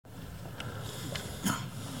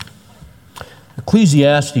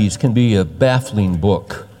Ecclesiastes can be a baffling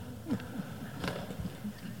book.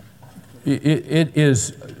 I've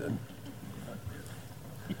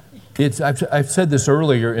said this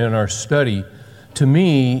earlier in our study. To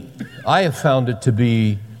me, I have found it to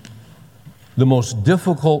be the most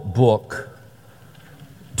difficult book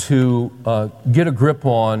to get a grip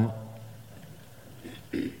on,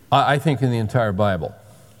 I think, in the entire Bible.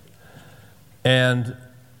 And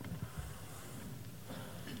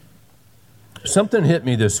something hit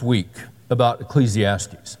me this week about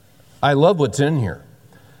Ecclesiastes. I love what's in here.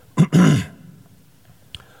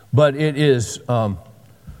 But it is,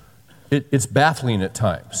 it's baffling at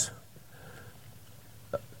times.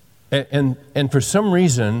 And for some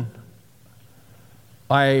reason,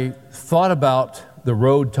 I thought about the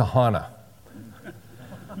road to Hana.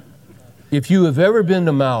 If you have ever been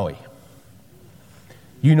to Maui,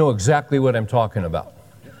 you know exactly what I'm talking about.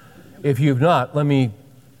 If you've not, let me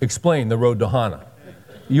explain the road to Hana.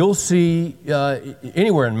 You'll see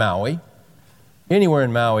anywhere in Maui,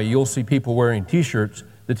 you'll see people wearing T-shirts.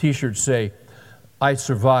 The T-shirts say, "I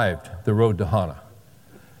survived the road to Hana."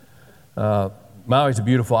 Maui's a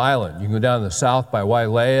beautiful island. You can go down to the south by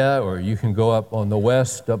Wailea, or you can go up on the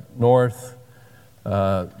west, up north.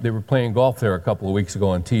 They were playing golf there a couple of weeks ago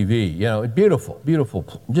on TV. You know, beautiful, beautiful,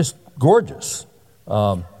 just gorgeous.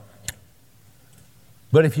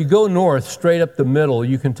 But if you go north, straight up the middle,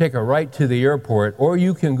 you can take a right to the airport, or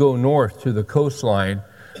you can go north to the coastline,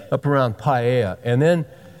 up around Paia, and then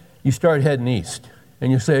you start heading east.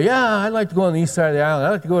 And you say, "Yeah, I'd like to go on the east side of the island. I'd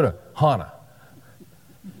like to go to Hana."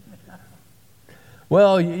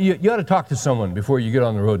 Well, you ought to talk to someone before you get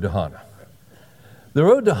on the road to Hana. The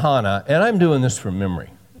road to Hana, and I'm doing this from memory.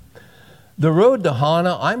 The road to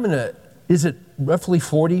Hana, is it roughly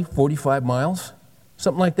 40, 45 miles?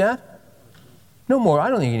 Something like that? No more, I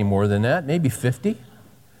don't think any more than that, maybe 50.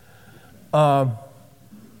 I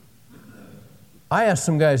asked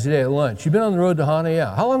some guys today at lunch, "You been on the road to Hana?"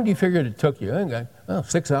 "Yeah." "How long do you figure it took you?" "Oh,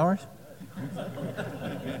 6 hours."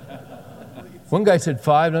 One guy said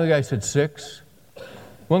 5, another guy said 6.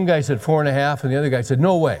 One guy said 4.5, and the other guy said,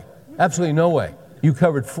 "No way, absolutely no way. You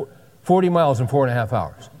covered 40 miles in 4.5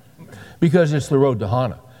 hours." Because it's the road to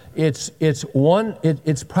Hana. It's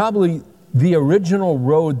probably the original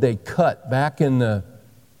road they cut back in the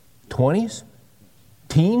 20s,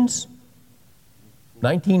 teens,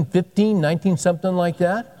 1915, something like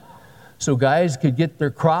that. So guys could get their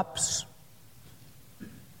crops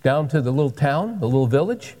down to the little town, the little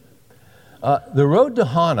village. The road to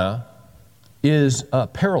Hana is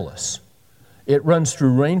perilous. It runs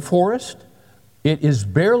through rainforest. It is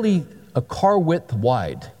barely a car width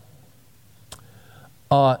wide.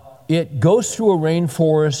 It goes through a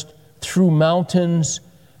rainforest, through mountains,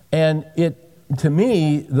 and to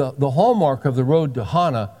me, the hallmark of the road to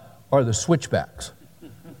Hana are the switchbacks.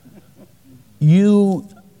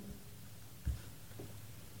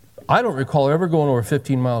 I don't recall ever going over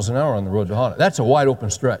 15 miles an hour on the road to Hana. That's a wide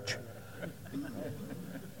open stretch.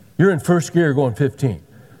 You're in first gear going 15,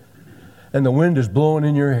 and the wind is blowing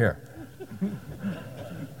in your hair.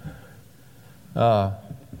 A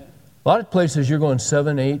lot of places you're going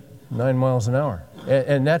 7, 8, 9 miles an hour,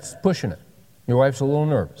 and that's pushing it. Your wife's a little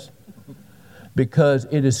nervous because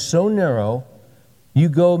it is so narrow. You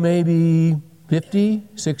go maybe 50,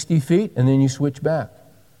 60 feet, and then you switch back.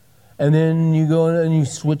 And then you go and you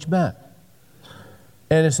switch back.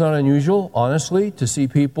 And it's not unusual, honestly, to see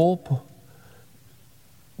people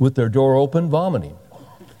with their door open vomiting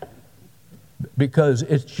because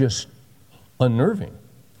it's just unnerving.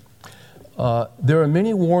 There are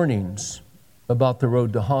many warnings about the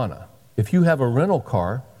road to Hana. If you have a rental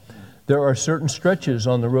car, there are certain stretches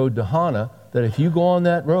on the road to Hana that if you go on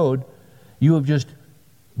that road, you have just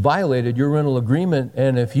violated your rental agreement,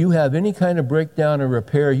 and if you have any kind of breakdown or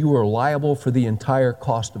repair, you are liable for the entire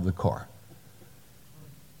cost of the car.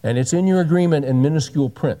 And it's in your agreement in minuscule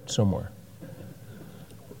print somewhere.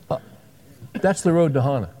 That's the road to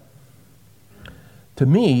Hana. To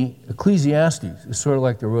me, Ecclesiastes is sort of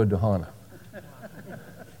like the road to Hana.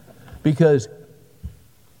 Because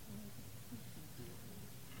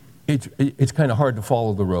it's kind of hard to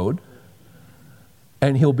follow the road.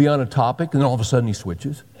 And he'll be on a topic, and then all of a sudden he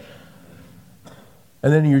switches.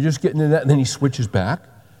 And then you're just getting into that, and then he switches back.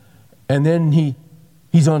 And then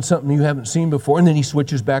he's on something you haven't seen before, and then he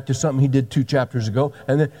switches back to something he did 2 chapters ago.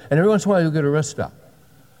 And every once in a while you'll get a rest stop.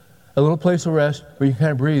 A little place of rest where you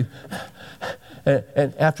kind of breathe.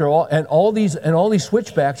 And after all these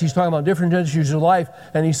switchbacks, he's talking about different issues of life,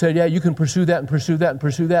 and he said, yeah, you can pursue that and pursue that and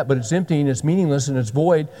pursue that, but it's empty and it's meaningless and it's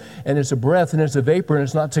void and it's a breath and it's a vapor and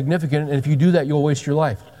it's not significant, and if you do that, you'll waste your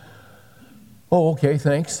life. Oh, okay,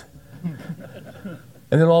 thanks.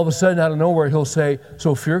 And then all of a sudden, out of nowhere, he'll say,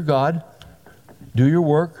 so fear God, do your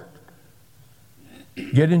work,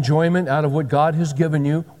 get enjoyment out of what God has given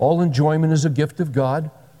you. All enjoyment is a gift of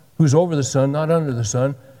God, who's over the sun, not under the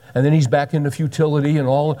sun. And then he's back into futility and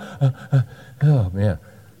all. Oh, man.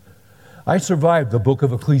 I survived the book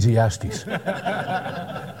of Ecclesiastes. It's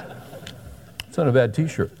not a bad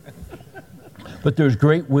t-shirt. But there's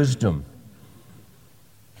great wisdom.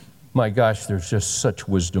 My gosh, there's just such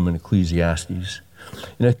wisdom in Ecclesiastes.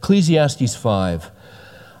 In Ecclesiastes 5,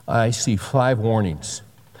 I see 5 warnings.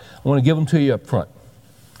 I want to give them to you up front.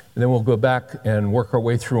 And then we'll go back and work our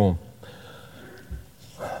way through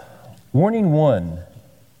them. Warning 1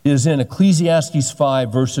 is in Ecclesiastes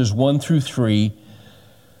 5, verses 1 through 3,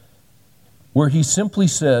 where he simply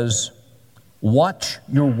says, watch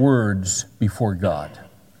your words before God.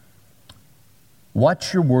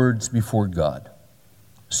 Watch your words before God.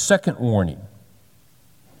 Second warning,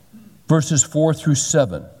 verses 4 through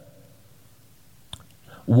 7.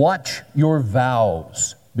 Watch your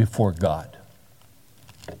vows before God.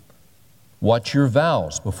 Watch your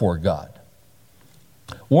vows before God.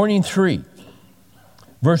 Warning 3,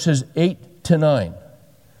 verses 8 to 9.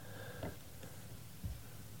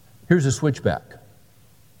 Here's a switchback.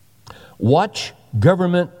 Watch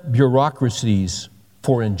government bureaucracies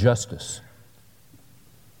for injustice.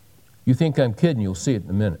 You think I'm kidding, you'll see it in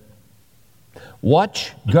a minute.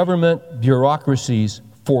 Watch government bureaucracies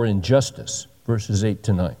for injustice, verses 8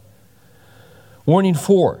 to 9. Warning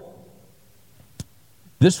 4.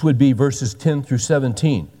 This would be verses 10 through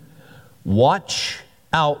 17. Watch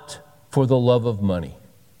out for the love of money.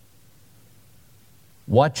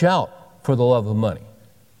 Watch out for the love of money.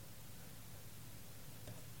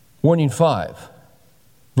 Warning 5,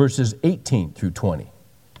 verses 18 through 20.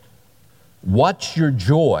 Watch your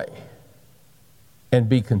joy and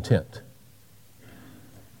be content.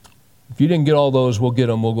 If you didn't get all those, we'll get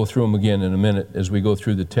them. We'll go through them again in a minute as we go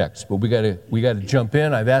through the text. But we got to jump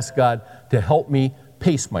in. I've asked God to help me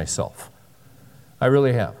pace myself. I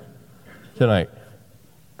really have tonight.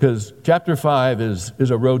 Because chapter 5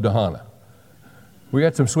 is a road to Hana. We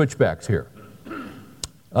got some switchbacks here.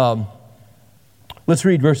 Let's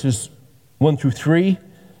read verses 1 through 3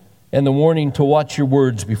 and the warning to watch your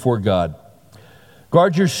words before God.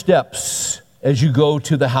 Guard your steps as you go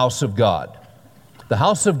to the house of God. The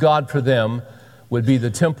house of God for them would be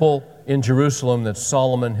the temple in Jerusalem that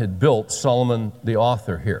Solomon had built, Solomon the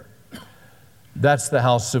author here. That's the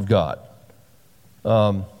house of God.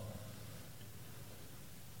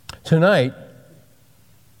 Tonight,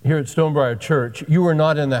 here at Stonebriar Church, you are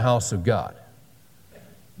not in the house of God.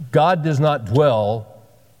 God does not dwell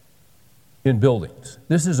in buildings.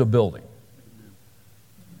 This is a building.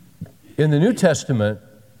 In the New Testament,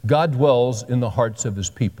 God dwells in the hearts of His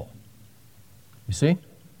people. You see?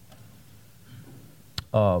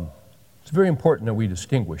 It's very important that we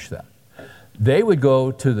distinguish that. They would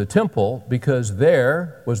go to the temple because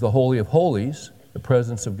there was the Holy of Holies, the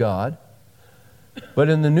presence of God. But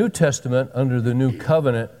in the New Testament, under the New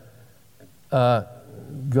Covenant,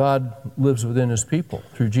 God lives within His people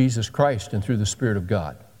through Jesus Christ and through the Spirit of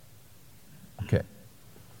God. Okay.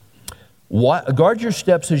 Guard your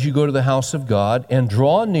steps as you go to the house of God and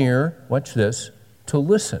draw near, watch this, to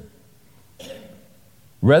listen.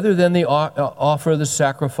 Rather than offer the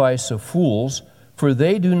sacrifice of fools, for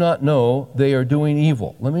they do not know they are doing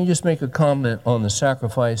evil. Let me just make a comment on the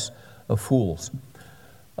sacrifice of fools.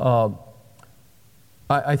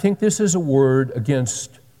 I think this is a word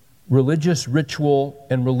against religious ritual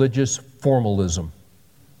and religious formalism.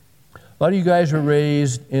 A lot of you guys were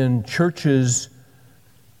raised in churches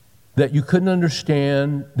that you couldn't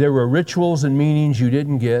understand. There were rituals and meanings you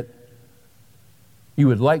didn't get. You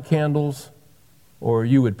would light candles, or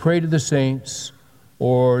you would pray to the saints,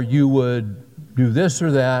 or you would do this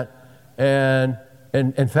or that. And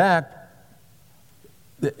in fact,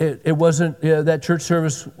 it wasn't, that church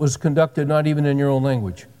service was conducted not even in your own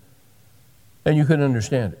language. And you couldn't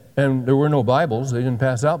understand it. And there were no Bibles. They didn't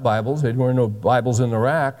pass out Bibles. There were no Bibles in the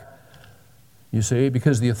rack, you see,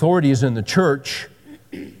 because the authority is in the church.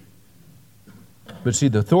 But see,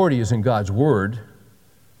 the authority is in God's Word.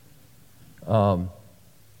 In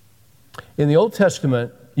the Old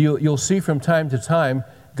Testament, you'll see from time to time,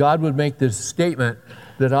 God would make this statement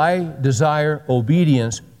that I desire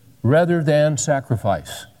obedience rather than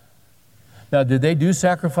sacrifice. Now, did they do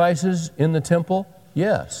sacrifices in the temple?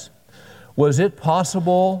 Yes. Was it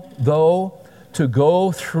possible, though, to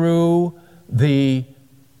go through the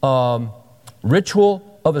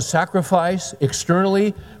ritual of a sacrifice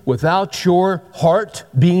externally without your heart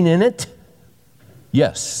being in it?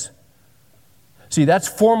 Yes. See, that's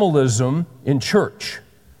formalism in church.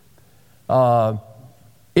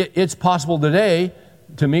 It's possible today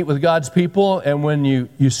to meet with God's people, and when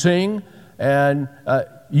you sing, and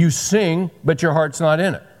you sing, but your heart's not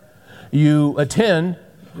in it. You attend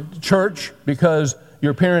church because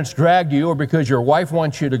your parents dragged you or because your wife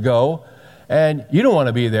wants you to go, and you don't want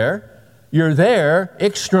to be there. You're there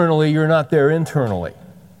externally, you're not there internally.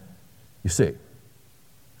 You see.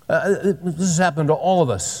 This has happened to all of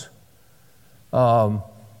us.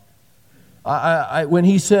 When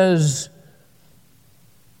he says,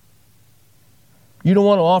 you don't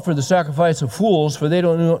want to offer the sacrifice of fools, for they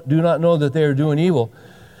do not know that they are doing evil.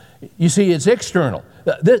 You see, it's external.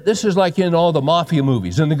 This is like in all the mafia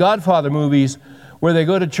movies. In the Godfather movies, where they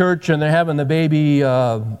go to church and they're having the baby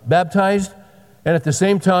baptized, and at the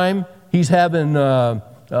same time, he's having,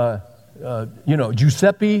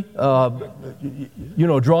 Giuseppe,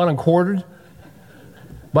 drawn and quartered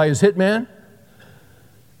by his hitman.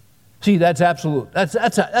 See, that's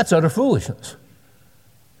utter foolishness.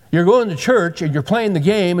 You're going to church and you're playing the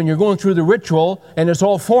game and you're going through the ritual and it's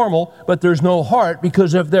all formal, but there's no heart,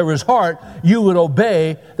 because if there was heart, you would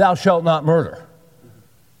obey, thou shalt not murder.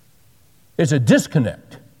 It's a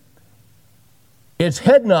disconnect. It's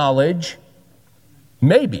head knowledge,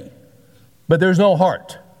 maybe, but there's no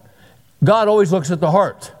heart. God always looks at the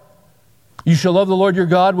heart. You shall love the Lord your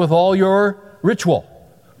God with all your ritual.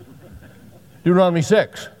 Deuteronomy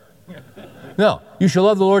 6. No, you shall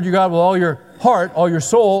love the Lord your God with all your heart, all your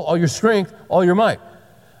soul, all your strength, all your might.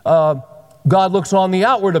 God looks on the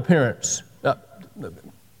outward appearance.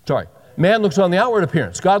 Man looks on the outward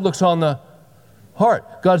appearance. God looks on the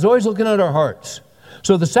heart. God's always looking at our hearts.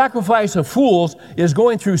 So the sacrifice of fools is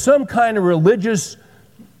going through some kind of religious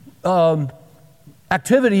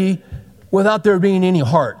activity without there being any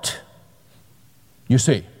heart. You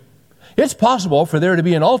see, it's possible for there to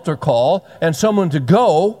be an altar call and someone to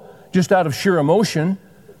go just out of sheer emotion.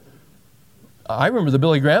 I remember the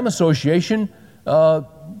Billy Graham Association. I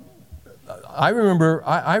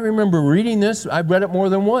remember reading this. I've read it more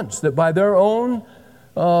than once, that by their own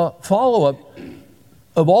follow-up,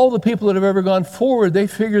 of all the people that have ever gone forward, they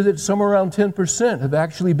figure that somewhere around 10% have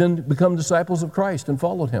actually become disciples of Christ and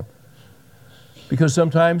followed him. Because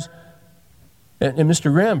sometimes, and Mr.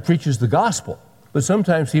 Graham preaches the gospel, but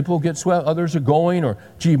sometimes people get swept, others are going, or,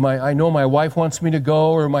 I know my wife wants me to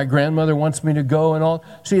go, or my grandmother wants me to go, and all.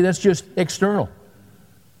 See, that's just external.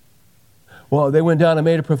 Well, they went down and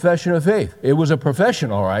made a profession of faith. It was a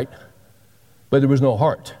profession, all right, but there was no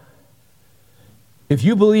heart. If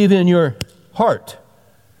you believe in your heart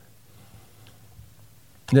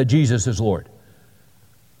that Jesus is Lord,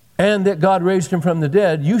 and that God raised him from the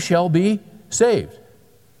dead, you shall be saved.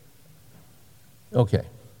 Okay.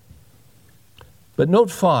 But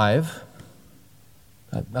note 5,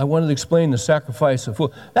 I wanted to explain the sacrifice of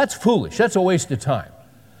fools. That's foolish. That's a waste of time.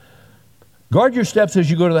 Guard your steps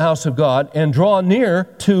as you go to the house of God, and draw near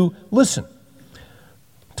to listen.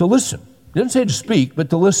 To listen. It doesn't say to speak, but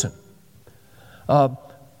to listen.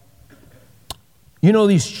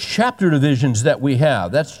 These chapter divisions that we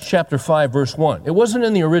have, that's chapter 5, verse 1. It wasn't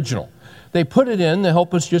in the original. They put it in to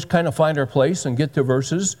help us just kind of find our place and get to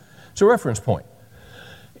verses. It's a reference point.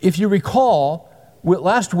 If you recall,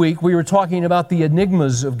 last week we were talking about the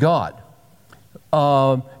enigmas of God.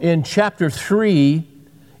 In chapter 3,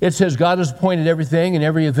 it says God has appointed everything and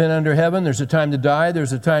every event under heaven. There's a time to die, there's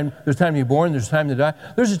time to be born, there's a time to die.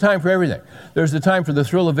 There's a time for everything. There's the time for the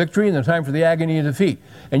thrill of victory and the time for the agony of defeat.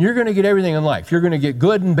 And you're going to get everything in life. You're going to get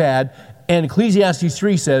good and bad. And Ecclesiastes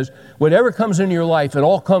 3 says, whatever comes into your life, it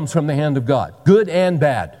all comes from the hand of God, good and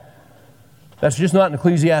bad. That's just not in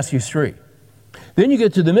Ecclesiastes 3. Then you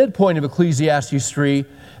get to the midpoint of Ecclesiastes 3,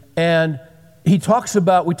 and he talks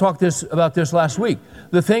about, we talked about this last week,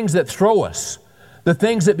 the things that throw us, the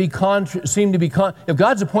things that seem to be if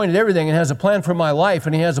God's appointed everything and has a plan for my life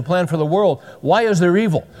and he has a plan for the world, why is there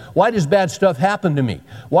evil? Why does bad stuff happen to me?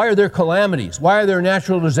 Why are there calamities? Why are there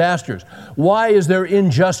natural disasters? Why is there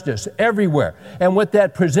injustice everywhere? And what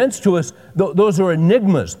that presents to us, those are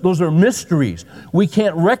enigmas, those are mysteries. We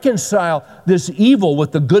can't reconcile this evil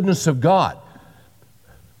with the goodness of God.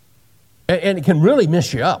 And it can really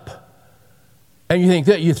mess you up. And you think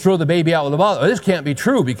that you throw the baby out with the bathwater. This can't be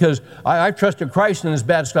true because I've trusted Christ and this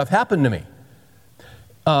bad stuff happened to me.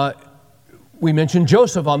 We mentioned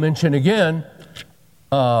Joseph. I'll mention again.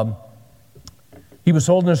 He was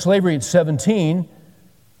sold into slavery at 17.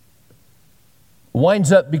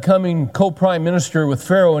 Winds up becoming co-prime minister with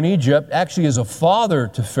Pharaoh in Egypt. Actually is a father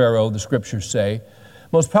to Pharaoh, the scriptures say.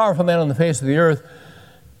 Most powerful man on the face of the earth.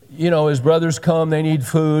 His brothers come. They need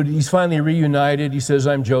food. He's finally reunited. He says,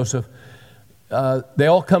 I'm Joseph. They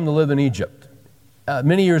all come to live in Egypt.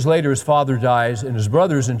 Many years later, his father dies, and his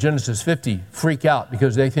brothers in Genesis 50 freak out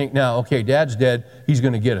because they think now, okay, Dad's dead, he's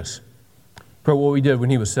going to get us for what we did when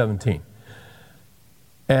he was 17.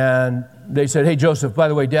 And they said, hey, Joseph, by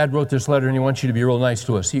the way, Dad wrote this letter, and he wants you to be real nice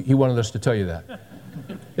to us. He wanted us to tell you that.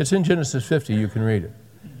 It's in Genesis 50. You can read it.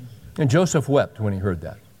 And Joseph wept when he heard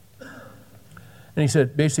that. And he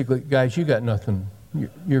said, basically, guys, you got nothing.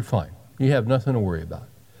 You're fine. You have nothing to worry about.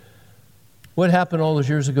 What happened all those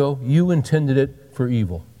years ago? You intended it for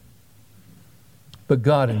evil. But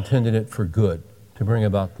God intended it for good to bring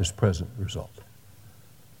about this present result.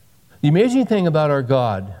 The amazing thing about our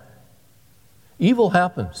God, evil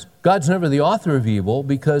happens. God's never the author of evil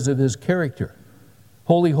because of his character.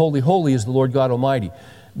 Holy, holy, holy is the Lord God Almighty.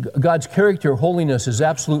 God's character, holiness, is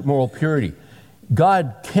absolute moral purity.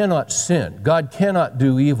 God cannot sin. God cannot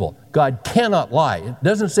do evil. God cannot lie. It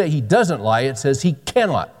doesn't say he doesn't lie. It says he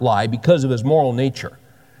cannot lie because of his moral nature.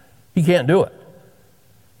 He can't do it.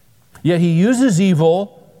 Yet he uses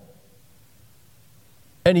evil,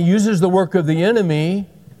 and he uses the work of the enemy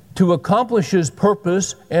to accomplish his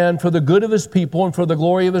purpose and for the good of his people and for the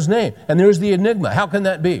glory of his name. And there's the enigma. How can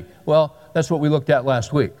that be? Well, that's what we looked at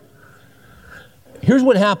last week. Here's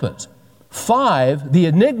what happens. 5, the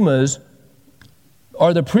enigmas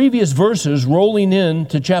are the previous verses rolling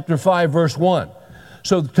into chapter 5, verse 1.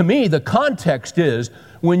 So to me, the context is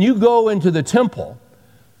when you go into the temple,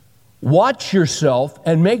 watch yourself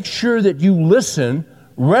and make sure that you listen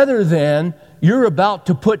rather than you're about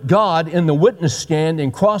to put God in the witness stand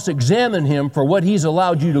and cross-examine him for what he's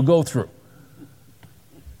allowed you to go through.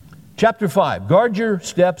 Chapter 5, guard your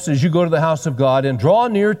steps as you go to the house of God and draw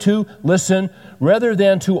near to listen rather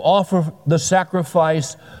than to offer the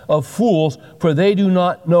sacrifice of fools, for they do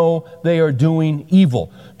not know they are doing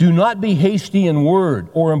evil. Do not be hasty in word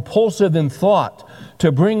or impulsive in thought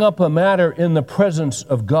to bring up a matter in the presence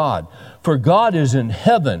of God. For God is in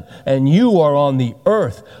heaven and you are on the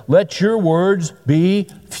earth. Let your words be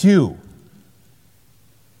few.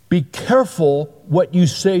 Be careful what you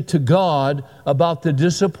say to God about the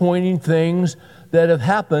disappointing things that have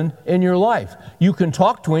happened in your life. You can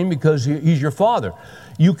talk to him because he's your father.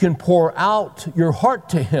 You can pour out your heart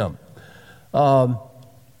to him.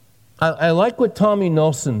 I like what Tommy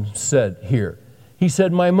Nelson said here. He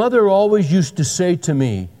said, my mother always used to say to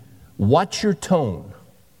me, watch your tone.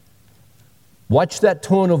 Watch that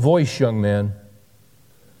tone of voice, young man.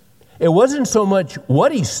 It wasn't so much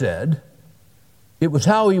what he said, it was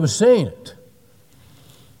how he was saying it.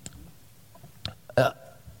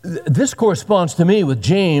 This corresponds to me with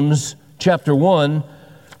James chapter 1,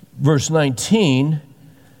 verse 19.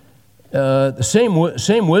 The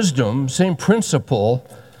same wisdom, same principle.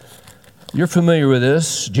 You're familiar with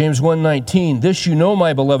this. James 1:19. This you know,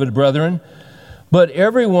 my beloved brethren, but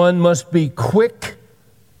everyone must be quick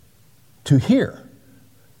to hear,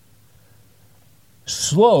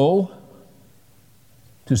 slow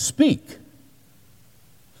to speak,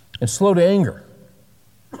 and slow to anger.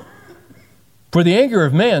 For the anger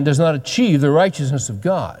of man does not achieve the righteousness of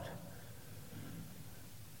God.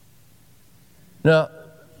 Now,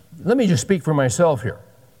 let me just speak for myself here.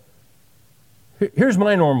 Here's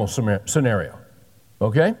my normal scenario,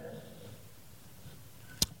 okay?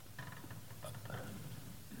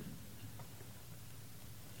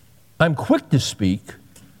 I'm quick to speak.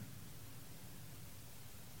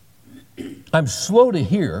 I'm slow to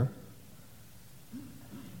hear.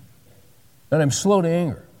 And I'm slow to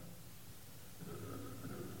anger.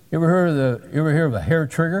 You ever hear of a hair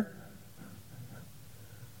trigger?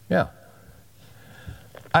 Yeah.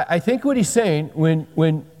 I think what he's saying,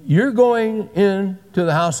 when you're going into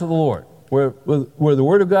the house of the Lord, where the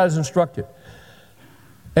Word of God is instructed,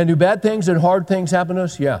 and do bad things and hard things happen to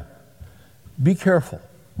us? Yeah. Be careful.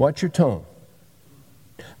 Watch your tone.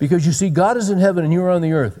 Because you see, God is in heaven and you are on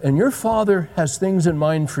the earth, and your Father has things in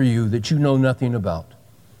mind for you that you know nothing about.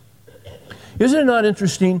 Isn't it not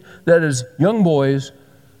interesting that as young boys,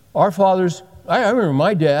 our fathers, I remember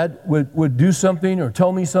my dad would do something or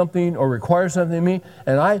tell me something or require something of me,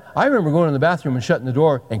 and I remember going in the bathroom and shutting the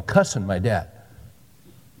door and cussing my dad.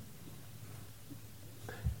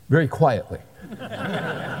 Very quietly.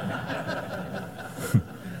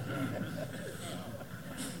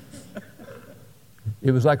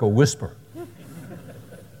 It was like a whisper.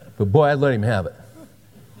 But boy, I'd let him have it.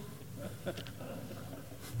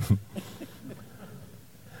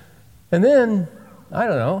 And then, I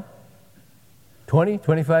don't know, 20,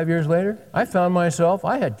 25 years later, I found myself,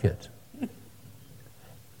 I had kids.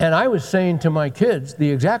 And I was saying to my kids the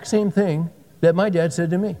exact same thing that my dad said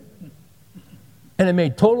to me. And it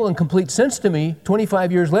made total and complete sense to me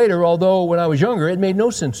 25 years later, although when I was younger, it made no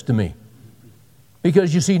sense to me.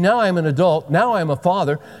 Because you see, now I'm an adult, now I'm a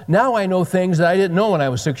father, now I know things that I didn't know when I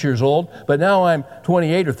was 6 years old, but now I'm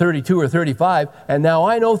 28 or 32 or 35, and now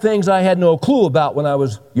I know things I had no clue about when I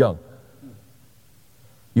was young.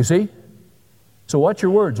 You see? So watch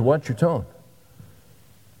your words, watch your tone.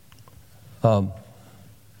 And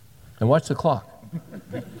watch the clock.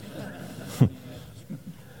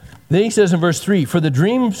 Then he says in verse 3, for the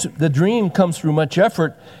dream comes through much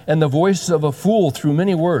effort, and the voice of a fool through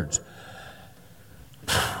many words.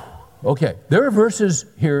 Okay, there are verses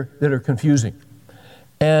here that are confusing.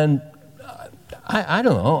 And I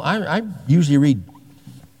don't know, I usually read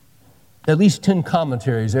at least 10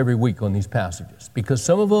 commentaries every week on these passages, because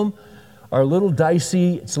some of them are a little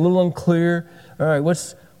dicey, it's a little unclear. All right,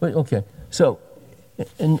 okay. So,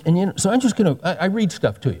 and you know, so I'm just going to, I read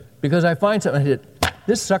stuff to you, because I find something, I said,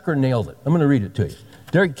 this sucker nailed it. I'm going to read it to you.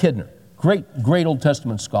 Derek Kidner, great Old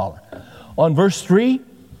Testament scholar. On verse 3,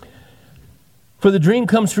 for the dream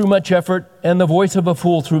comes through much effort, and the voice of a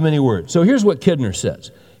fool through many words. So here's what Kidner says.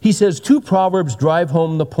 He says, 2 proverbs drive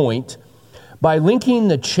home the point by linking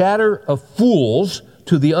the chatter of fools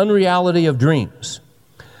to the unreality of dreams.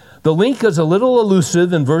 The link is a little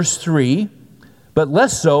elusive in verse 3, but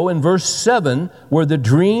less so in verse 7, where the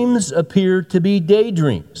dreams appear to be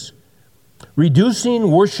daydreams,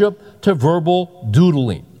 reducing worship to verbal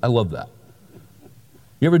doodling. I love that.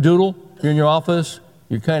 You ever doodle? You're in your office,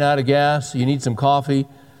 you're kind of out of gas, you need some coffee,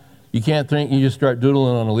 you can't think, you just start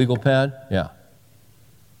doodling on a legal pad? Yeah.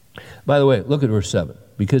 By the way, look at verse 7,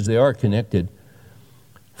 because they are connected.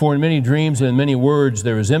 For in many dreams and in many words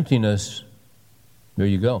there is emptiness. There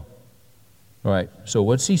you go. All right, so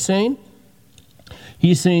what's he saying?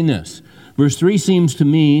 He's saying this. Verse 3 seems to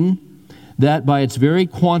mean that by its very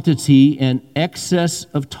quantity and excess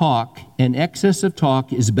of talk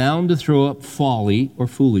is bound to throw up folly or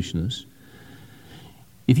foolishness.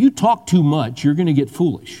 If you talk too much, you're going to get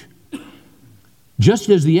foolish. Just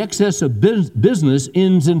as the excess of business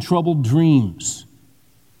ends in troubled dreams.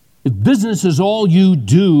 If business is all you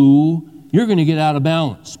do, you're going to get out of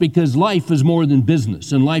balance, because life is more than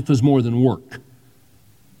business and life is more than work.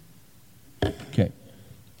 Okay,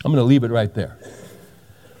 I'm going to leave it right there.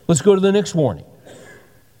 Let's go to the next warning.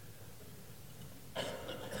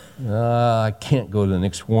 I can't go to the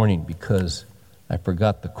next warning because I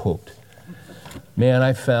forgot the quote. Man,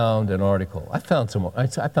 I found an article. I found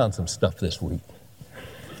some stuff this week.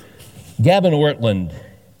 Gavin Ortland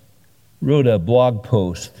wrote a blog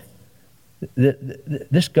post.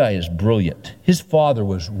 This guy is brilliant. His father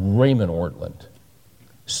was Raymond Ortland,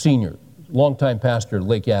 senior, longtime pastor of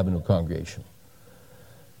Lake Avenue Congregation.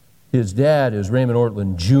 His dad is Raymond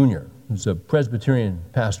Ortland Jr., who's a Presbyterian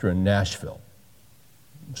pastor in Nashville.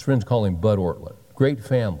 His friends call him Bud Ortland. Great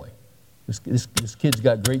family. This kid's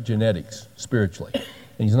got great genetics, spiritually, and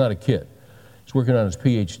he's not a kid. He's working on his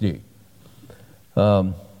PhD.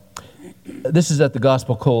 This is at the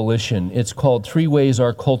Gospel Coalition. It's called 3 Ways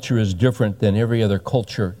Our Culture is Different Than Every Other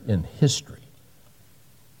Culture in History.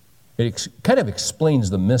 It kind of explains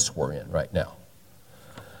the mess we're in right now.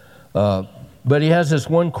 But he has this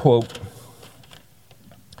one quote.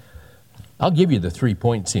 I'll give you the 3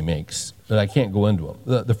 points he makes, but I can't go into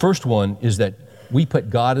them. The first one is that we put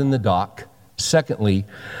God in the dock. Secondly,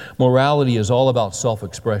 morality is all about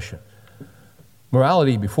self-expression.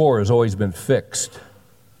 Morality before has always been fixed.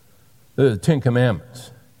 The 10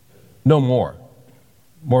 Commandments. No more.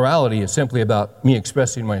 Morality is simply about me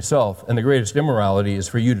expressing myself, and the greatest immorality is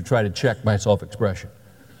for you to try to check my self-expression.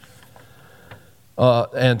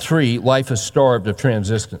 And 3, life is starved of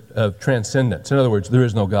transcendence. In other words, there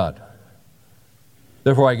is no God.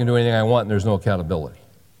 Therefore, I can do anything I want, and there's no accountability.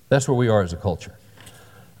 That's where we are as a culture.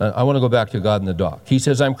 I want to go back to God in the dock. He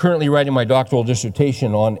says, I'm currently writing my doctoral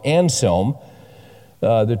dissertation on Anselm,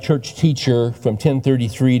 the church teacher from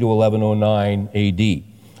 1033 to 1109 AD.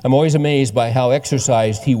 I'm always amazed by how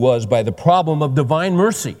exercised he was by the problem of divine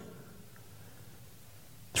mercy.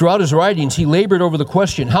 Throughout his writings, he labored over the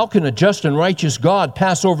question, how can a just and righteous God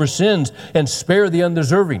pass over sins and spare the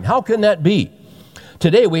undeserving? How can that be?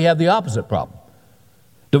 Today, we have the opposite problem.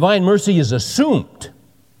 Divine mercy is assumed,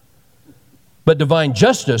 but divine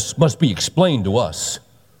justice must be explained to us,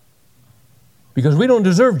 because we don't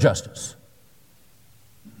deserve justice.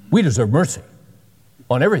 We deserve mercy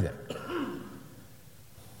on everything.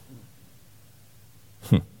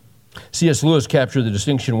 C.S. Lewis captured the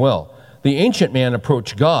distinction well. The ancient man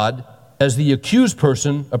approached God as the accused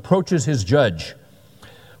person approaches his judge.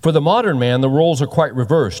 For the modern man, the roles are quite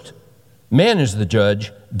reversed. Man is the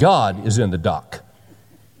judge, God is in the dock.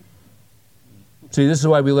 See, this is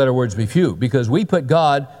why we let our words be few, because we put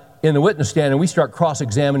God in the witness stand and we start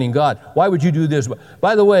cross-examining God. Why would you do this?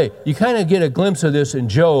 By the way, you kind of get a glimpse of this in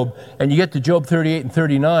Job, and you get to Job 38 and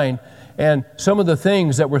 39, and some of the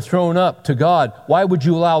things that were thrown up to God. Why would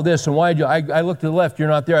you allow this? And why did you? I look to the left, you're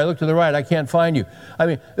not there. I look to the right, I can't find you. I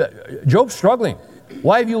mean, Job's struggling.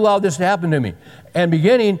 Why have you allowed this to happen to me? And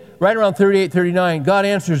beginning right around 38, 39, God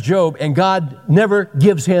answers Job, and God never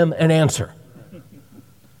gives him an answer.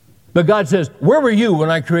 But God says, where were you when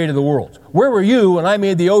I created the world? Where were you when I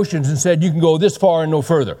made the oceans and said you can go this far and no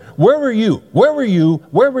further? Where were you? Where were you?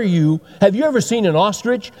 Where were you? Have you ever seen an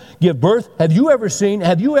ostrich give birth? Have you ever?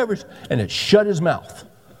 And it shut his mouth.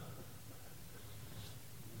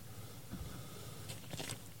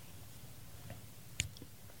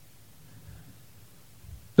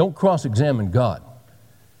 Don't cross-examine God.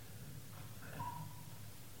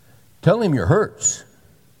 Tell him your hurts.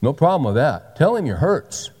 No problem with that. Tell him your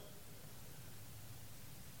hurts.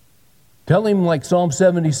 Tell him like Psalm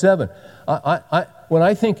 77. When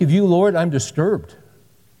I think of you, Lord, I'm disturbed.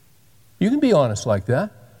 You can be honest like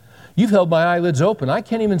that. You've held my eyelids open. I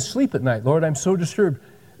can't even sleep at night, Lord. I'm so disturbed.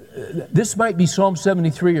 This might be Psalm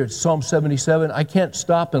 73 or Psalm 77. I can't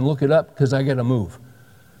stop and look it up because I got to move.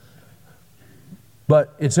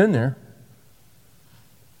 But it's in there.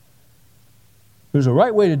 There's a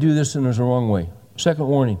right way to do this and there's a wrong way. Second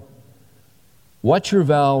warning. Watch your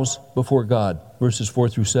vows before God. Verses 4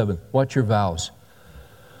 through 7. Watch your vows.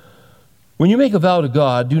 When you make a vow to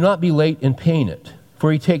God, do not be late in paying it,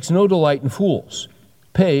 for he takes no delight in fools.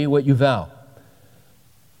 Pay what you vow.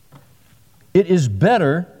 It is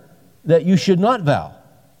better that you should not vow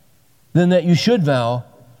than that you should vow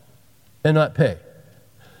and not pay.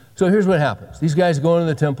 So here's what happens. These guys go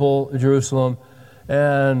into the temple in Jerusalem,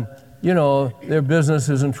 and, you know, their business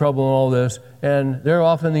is in trouble and all this, and they're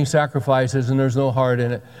offering these sacrifices, and there's no heart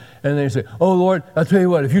in it. And they say, oh, Lord, I'll tell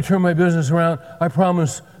you what, if you turn my business around, I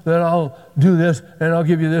promise that I'll do this, and I'll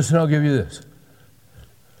give you this, and I'll give you this.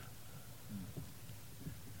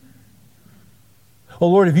 Oh,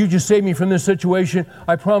 Lord, if you just save me from this situation,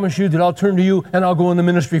 I promise you that I'll turn to you, and I'll go in the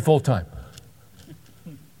ministry full time.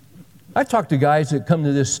 I've talked to guys that come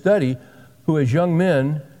to this study who, as young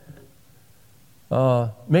men,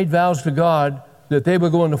 made vows to God that they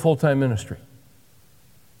would go into full-time ministry.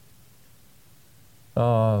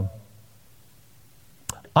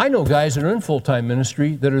 I know guys that are in full-time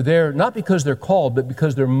ministry that are there not because they're called, but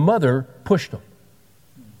because their mother pushed them.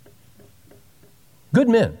 Good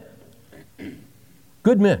men.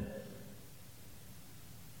 Good men.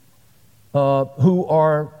 Who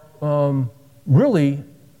are really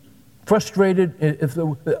frustrated, if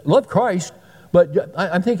they love Christ, but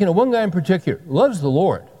I'm thinking of one guy in particular, loves the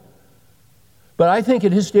Lord. But I think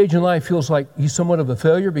at his stage in life feels like he's somewhat of a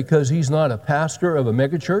failure because he's not a pastor of a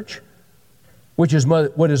megachurch, which is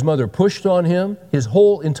what his mother pushed on him his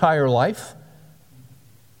whole entire life.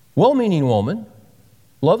 Well-meaning woman,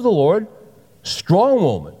 loved the Lord, strong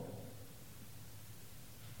woman.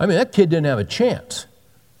 I mean, that kid didn't have a chance.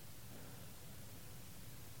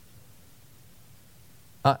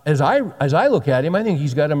 As I look at him, I think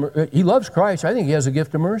he loves Christ. I think he has a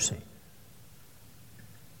gift of mercy.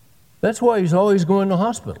 That's why he's always going to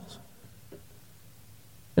hospitals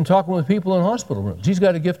and talking with people in hospital rooms. He's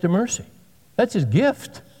got a gift of mercy. That's his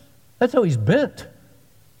gift. That's how he's bent.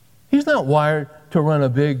 He's not wired to run a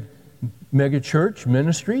big mega church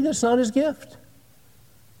ministry. That's not his gift.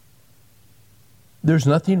 There's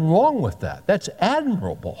nothing wrong with that. That's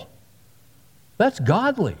admirable. That's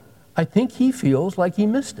godly. I think he feels like he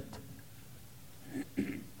missed it.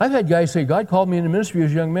 I've had guys say, God called me into ministry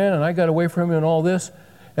as a young man, and I got away from him and all this,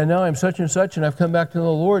 and now I'm such and such, and I've come back to the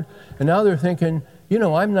Lord, and now they're thinking, you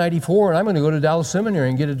know, I'm 94, and I'm going to go to Dallas Seminary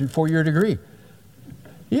and get a 4-year degree.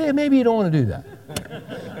 Yeah, maybe you don't want to do that.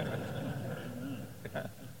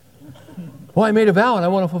 Well, I made a vow, and I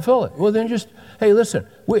want to fulfill it. Well, then just, hey, listen,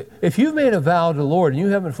 if you've made a vow to the Lord and you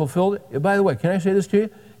haven't fulfilled it, by the way, can I say this to you?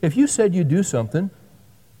 If you said you'd do something,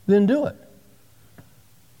 then do it.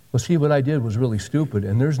 Well, see, what I did was really stupid,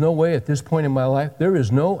 and there's no way at this point in my life, there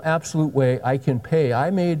is no absolute way I can pay.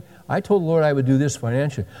 I told the Lord I would do this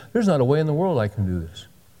financially. There's not a way in the world I can do this.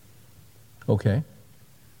 Okay.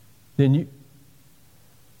 Then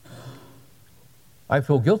I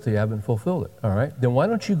feel guilty I haven't fulfilled it. All right. Then why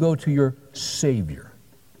don't you go to your Savior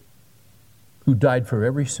who died for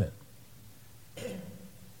every sin?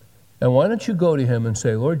 And why don't you go to him and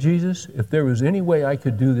say, Lord Jesus, if there was any way I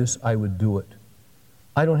could do this, I would do it.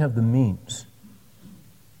 I don't have the means.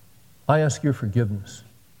 I ask your forgiveness.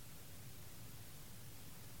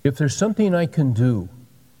 If there's something I can do,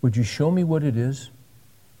 would you show me what it is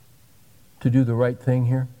to do the right thing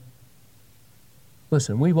here?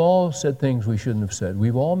 Listen, we've all said things we shouldn't have said.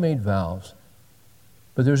 We've all made vows.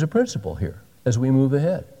 But there's a principle here as we move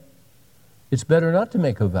ahead. It's better not to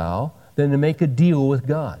make a vow than to make a deal with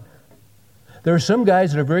God. There are some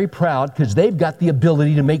guys that are very proud because they've got the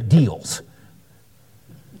ability to make deals.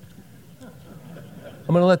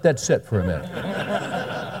 I'm going to let that sit for a minute.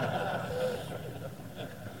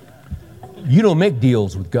 You don't make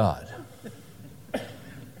deals with God.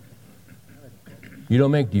 You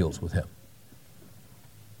don't make deals with Him.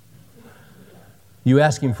 You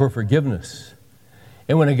ask Him for forgiveness.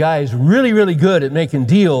 And when a guy is really, really good at making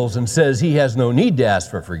deals and says he has no need to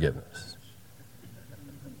ask for forgiveness,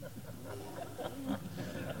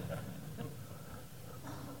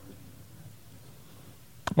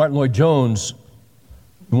 Martin Lloyd-Jones,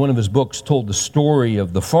 in one of his books, told the story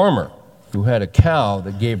of the farmer who had a cow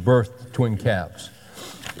that gave birth to twin calves.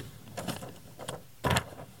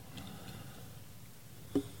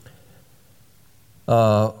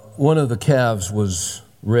 One of the calves was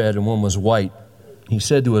red and one was white. He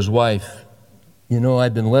said to his wife, "You know,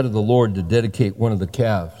 I've been led of the Lord to dedicate one of the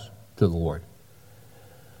calves to the Lord.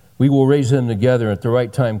 We will raise them together. At the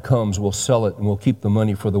right time comes, we'll sell it and we'll keep the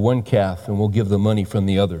money for the one calf and we'll give the money from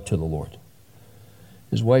the other to the Lord."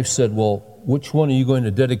 His wife said, "Well, which one are you going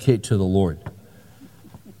to dedicate to the Lord?"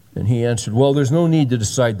 And he answered, "Well, there's no need to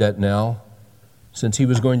decide that now," since he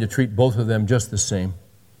was going to treat both of them just the same.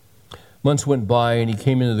 Months went by and he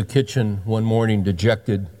came into the kitchen one morning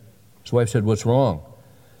dejected. His wife said, "What's wrong?"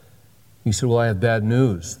 He said, "Well, I have bad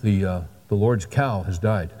news. The Lord's cow has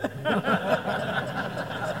died."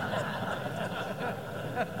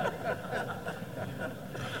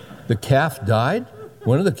 The calf died?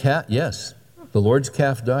 One of the calf? Yes, the Lord's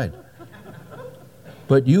calf died.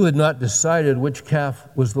 But you had not decided which calf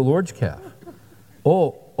was the Lord's calf.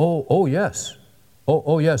 Oh, yes.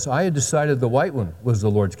 Oh, yes, I had decided the white one was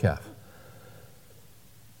the Lord's calf.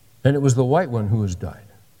 And it was the white one who has died.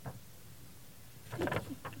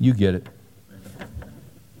 You get it.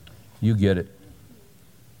 You get it.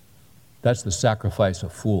 That's the sacrifice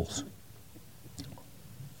of fools.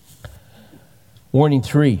 Warning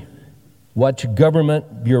 3. Watch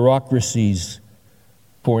government bureaucracies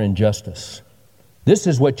for injustice. This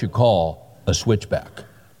is what you call a switchback.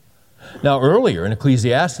 Now, earlier in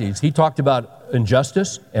Ecclesiastes, he talked about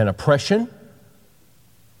injustice and oppression,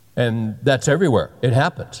 and that's everywhere. It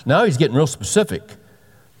happens. Now he's getting real specific.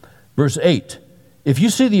 Verse 8. If you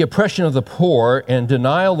see the oppression of the poor and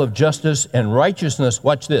denial of justice and righteousness,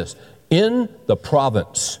 watch this, in the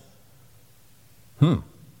province.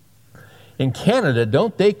 In Canada,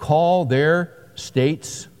 don't they call their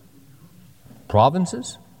states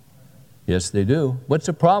provinces? Yes, they do. What's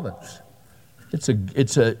a province? It's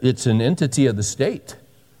an entity of the state.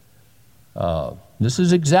 This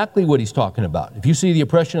is exactly what he's talking about. If you see the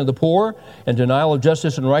oppression of the poor and denial of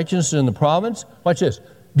justice and righteousness in the province, watch this.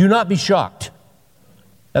 Do not be shocked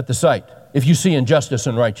at the sight if you see injustice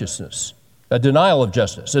and righteousness, a denial of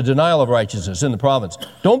justice, a denial of righteousness in the province.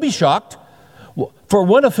 Don't be shocked. For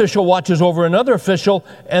one official watches over another official,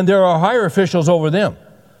 and there are higher officials over them.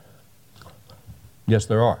 Yes,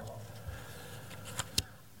 there are.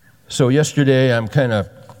 So yesterday, I'm kind of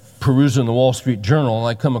perusing the Wall Street Journal, and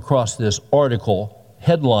I come across this article,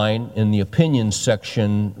 headline in the opinions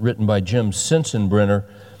section, written by Jim Sensenbrenner,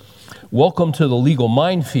 "Welcome to the legal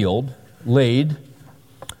minefield laid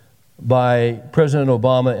by President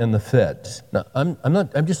Obama and the feds." Now,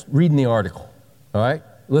 I'm just reading the article, all right?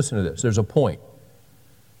 Listen to this. There's a point.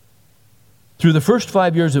 Through the first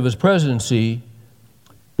 5 years of his presidency,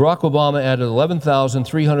 Barack Obama added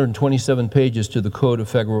 11,327 pages to the Code of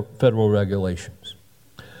Federal Regulations.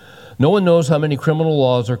 No one knows how many criminal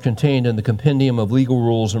laws are contained in the compendium of legal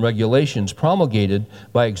rules and regulations promulgated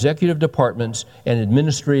by executive departments and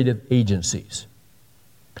administrative agencies.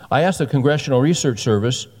 I asked the Congressional Research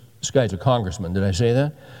Service, this guy's a congressman, did I say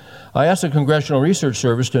that? I asked the Congressional Research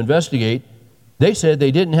Service to investigate. They said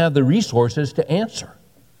they didn't have the resources to answer.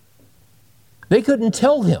 They couldn't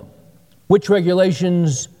tell him which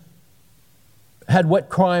regulations had what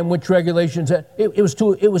crime, which regulations had. It was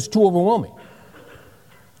too overwhelming.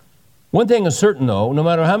 One thing is certain, though, no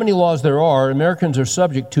matter how many laws there are, Americans are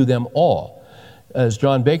subject to them all. As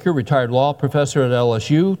John Baker, retired law professor at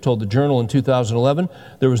LSU, told the Journal in 2011,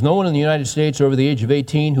 there was no one in the United States over the age of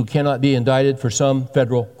 18 who cannot be indicted for some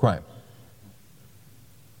federal crime.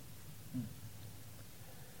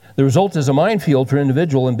 The result is a minefield for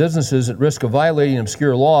individuals and businesses at risk of violating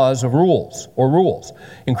obscure laws of rules,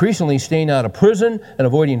 increasingly staying out of prison and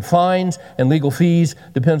avoiding fines and legal fees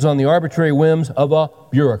depends on the arbitrary whims of a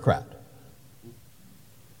bureaucrat.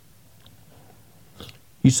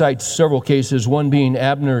 He cites several cases, one being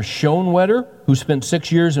Abner Schoenwetter, who spent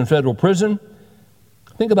 6 years in federal prison.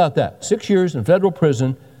 Think about that. 6 years in federal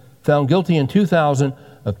prison, found guilty in 2000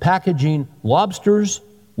 of packaging lobsters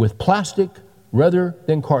with plastic rather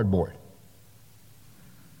than cardboard.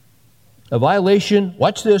 A violation,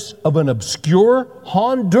 watch this, of an obscure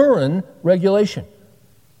Honduran regulation.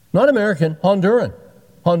 Not American,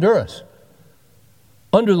 Honduras.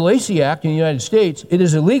 Under the Lacey Act in the United States, it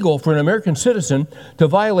is illegal for an American citizen to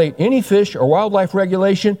violate any fish or wildlife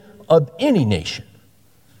regulation of any nation.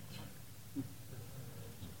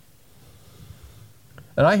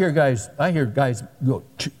 And I hear guys go,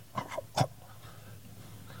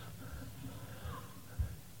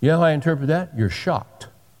 you know how I interpret that? You're shocked.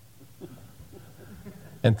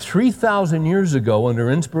 And 3,000 years ago,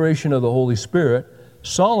 under inspiration of the Holy Spirit,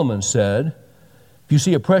 Solomon said, if you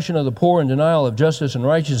see oppression of the poor and denial of justice and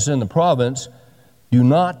righteousness in the province, do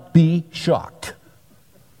not be shocked.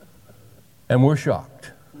 And we're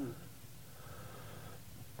shocked.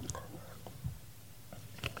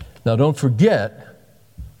 Now don't forget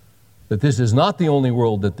that this is not the only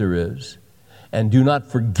world that there is, and do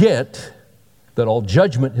not forget that all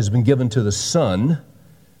judgment has been given to the Son,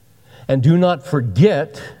 and do not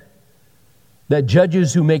forget that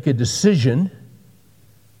judges who make a decision,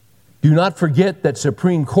 do not forget that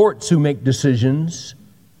Supreme Courts who make decisions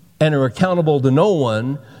and are accountable to no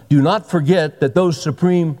one, do not forget that those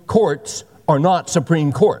Supreme Courts are not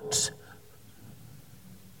Supreme Courts.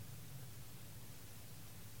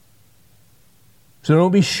 So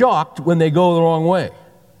don't be shocked when they go the wrong way.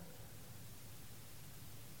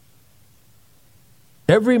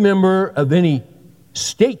 Every member of any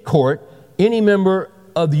state court, any member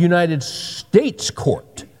of the United States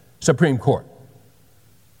Court, Supreme Court,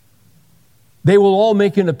 they will all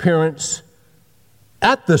make an appearance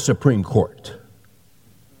at the Supreme Court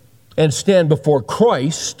and stand before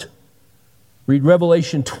Christ. Read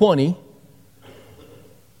Revelation 20,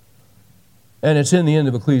 and it's in the end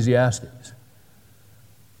of Ecclesiastes.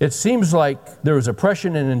 It seems like there is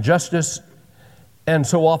oppression and injustice, and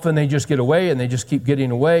so often they just get away, and they just keep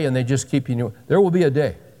getting away, and they just keep... There will be a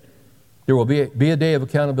day. There will be a day of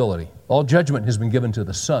accountability. All judgment has been given to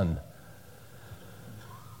the Son.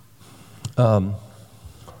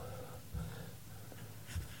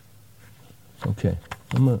 Okay,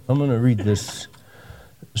 I'm going to read this.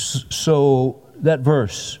 So that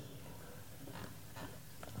verse,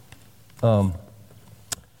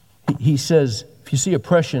 he says, if you see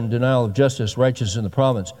oppression, denial of justice, righteousness in the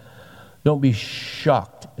province, don't be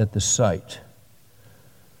shocked at the sight.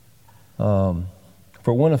 For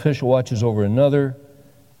one official watches over another,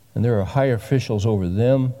 and there are higher officials over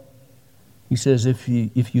them. He says, if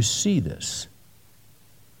you see this,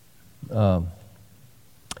 there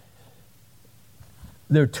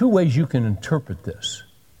are two ways you can interpret this.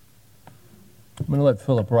 I'm going to let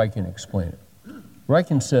Philip Ryken explain it.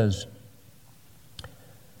 Ryken says,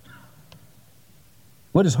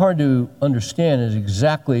 what is hard to understand is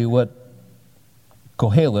exactly what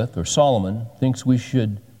Koheleth, or Solomon, thinks we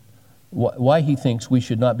should, why he thinks we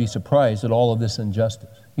should not be surprised at all of this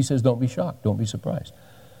injustice. He says, don't be shocked, don't be surprised.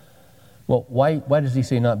 Well, why does he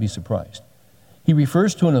say not be surprised? He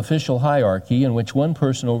refers to an official hierarchy in which one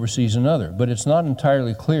person oversees another, but it's not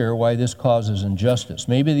entirely clear why this causes injustice.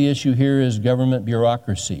 Maybe the issue here is government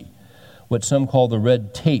bureaucracy, what some call the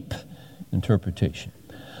red tape interpretation.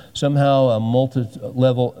 Somehow a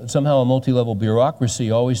multi-level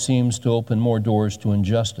bureaucracy always seems to open more doors to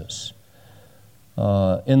injustice.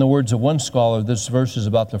 In the words of one scholar, this verse is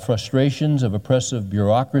about the frustrations of oppressive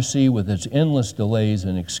bureaucracy with its endless delays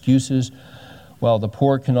and excuses. While the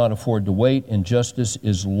poor cannot afford to wait, injustice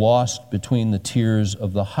is lost between the tiers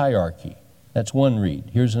of the hierarchy. That's one read.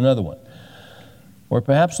 Here's another one. Or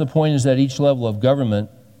perhaps the point is that each level of government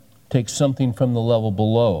takes something from the level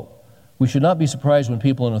below. We should not be surprised when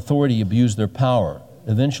people in authority abuse their power.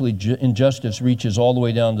 Eventually, injustice reaches all the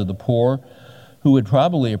way down to the poor, who would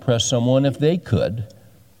probably oppress someone if they could,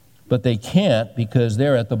 but they can't because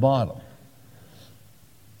they're at the bottom.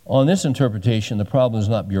 On this interpretation, the problem is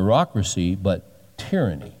not bureaucracy, but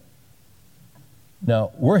tyranny.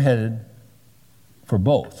 Now, we're headed for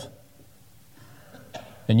both.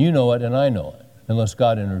 And you know it and I know it, unless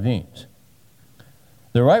God intervenes.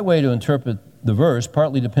 The right way to interpret the verse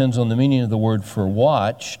partly depends on the meaning of the word for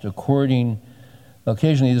watched.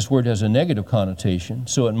 Occasionally this word has a negative connotation,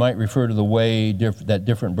 so it might refer to the way that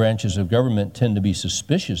different branches of government tend to be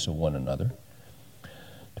suspicious of one another.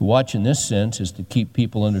 To watch in this sense is to keep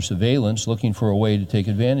people under surveillance, looking for a way to take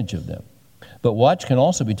advantage of them. But watch can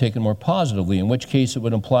also be taken more positively, in which case it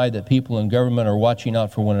would imply that people in government are watching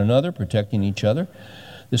out for one another, protecting each other.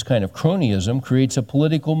 This kind of cronyism creates a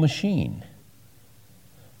political machine.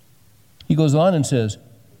 He goes on and says,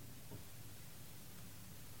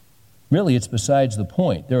 really, it's besides the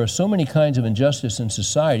point. There are so many kinds of injustice in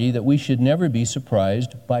society that we should never be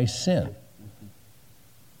surprised by sin.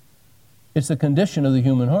 It's the condition of the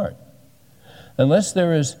human heart. Unless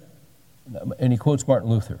there is, and he quotes Martin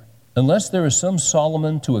Luther, unless there is some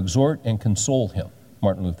Solomon to exhort and console him,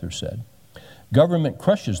 Martin Luther said, government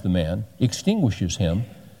crushes the man, extinguishes him,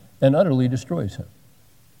 and utterly destroys him.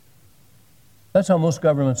 That's how most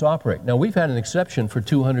governments operate. Now, we've had an exception for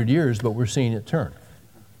 200 years, but we're seeing it turn.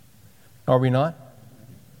 Are we not?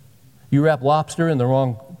 You wrap lobster in the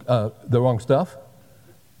wrong stuff,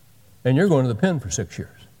 and you're going to the pen for 6 years.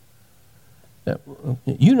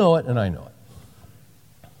 You know it, and I know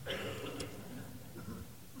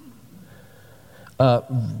it.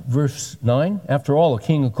 Verse 9, after all, a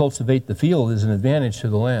king who cultivates the field is an advantage to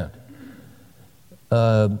the land.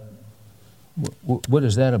 What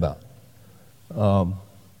is that about?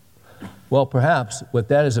 Well, perhaps what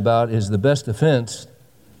that is about is the best defense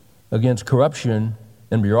against corruption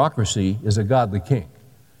and bureaucracy is a godly king.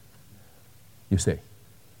 You see.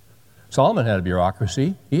 Solomon had a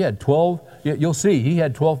bureaucracy. He had 12, you'll see, he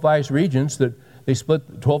had 12 vice regents that they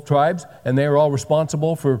split 12 tribes, and they were all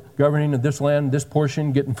responsible for governing this land, this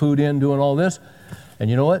portion, getting food in, doing all this. And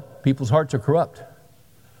you know what? People's hearts are corrupt.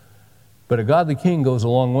 But a godly king goes a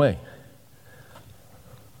long way.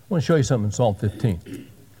 I want to show you something in Psalm 15.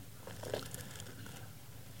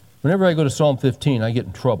 Whenever I go to Psalm 15, I get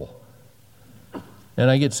in trouble. And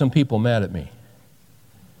I get some people mad at me.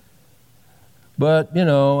 But, you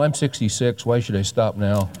know, I'm 66. Why should I stop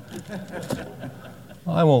now?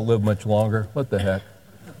 I won't live much longer. What the heck?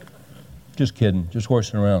 Just kidding. Just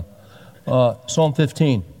horsing around. Psalm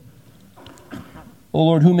 15. O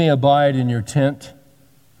Lord, who may abide in your tent?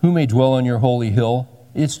 Who may dwell on your holy hill?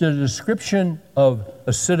 It's the description of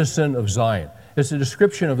a citizen of Zion. It's a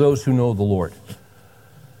description of those who know the Lord.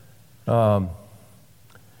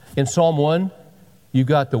 In Psalm 1, you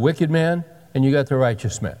got the wicked man and you got the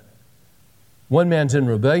righteous man. One man's in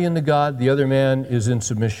rebellion to God, the other man is in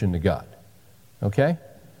submission to God. Okay?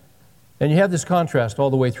 And you have this contrast all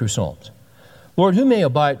the way through Psalms. Lord, who may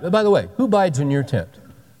abide, by the way, who abides in your tent?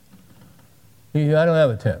 I don't have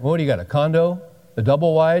a tent. What do you got, a condo? A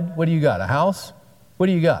double wide? What do you got, a house? What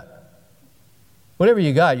do you got? Whatever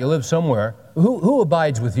you got, you live somewhere. Who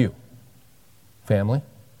abides with you? Family.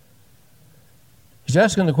 He's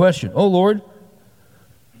asking the question, oh Lord,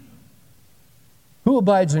 who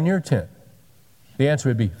abides in your tent? The answer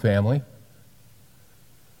would be family.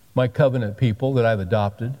 My covenant people that I've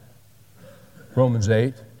adopted. Romans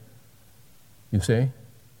 8. You see?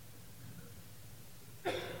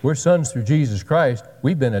 We're sons through Jesus Christ.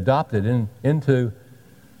 We've been adopted into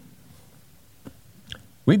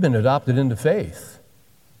faith.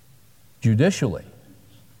 Judicially.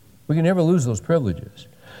 We can never lose those privileges.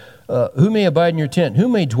 Who may abide in your tent? Who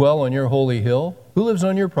may dwell on your holy hill? Who lives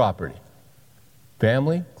on your property?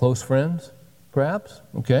 Family? Close friends? Perhaps?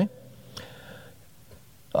 Okay.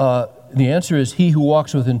 The answer is he who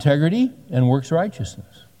walks with integrity and works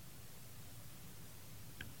righteousness.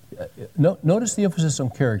 Notice the emphasis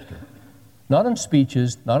on character. Not on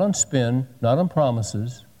speeches, not on spin, not on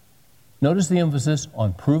promises. Notice the emphasis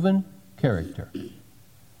on proven character.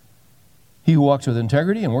 He who walks with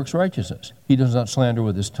integrity and works righteousness. He does not slander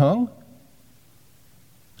with his tongue,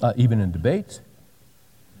 even in debates.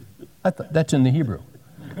 That's in the Hebrew.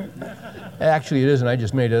 Actually, it isn't. I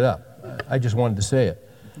just made it up. I just wanted to say it.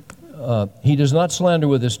 He does not slander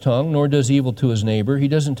with his tongue, nor does evil to his neighbor. He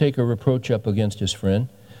doesn't take a reproach up against his friend.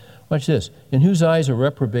 Watch this. In whose eyes a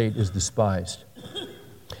reprobate is despised.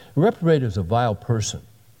 A reprobate is a vile person.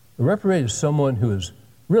 A reprobate is someone who is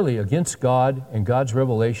really against God and God's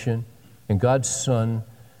revelation and God's Son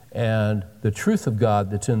and the truth of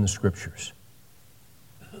God that's in the Scriptures.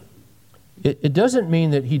 It doesn't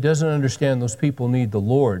mean that he doesn't understand those people need the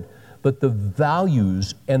Lord, but the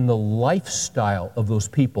values and the lifestyle of those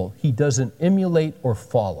people he doesn't emulate or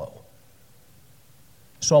follow.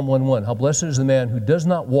 Psalm 1:1, how blessed is the man who does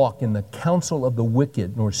not walk in the counsel of the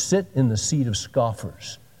wicked, nor sit in the seat of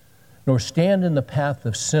scoffers, nor stand in the path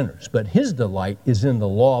of sinners, but his delight is in the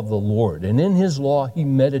law of the Lord, and in his law he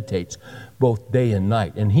meditates both day and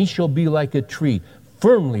night. And he shall be like a tree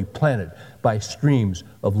firmly planted by streams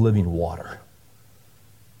of living water.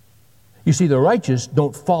 You see, the righteous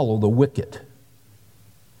don't follow the wicked.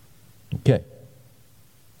 Okay.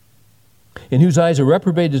 In whose eyes a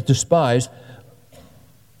reprobate is despised,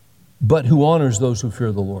 but who honors those who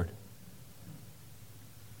fear the Lord.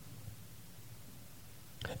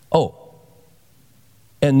 Oh,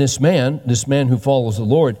 And this man who follows the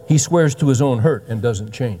Lord, he swears to his own hurt and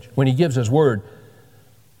doesn't change. When he gives his word,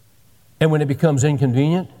 and when it becomes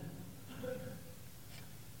inconvenient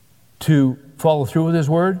to follow through with his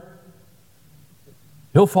word,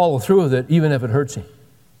 he'll follow through with it even if it hurts him.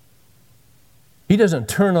 He doesn't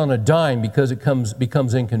turn on a dime because it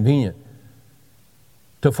becomes inconvenient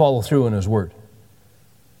to follow through in his word.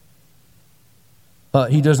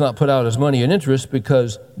 He does not put out his money in interest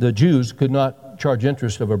because the Jews could not charge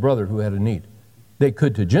interest of a brother who had a need. They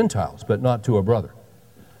could to Gentiles, but not to a brother.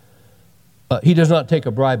 He does not take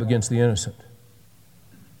a bribe against the innocent.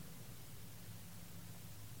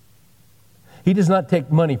 He does not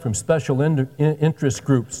take money from special interest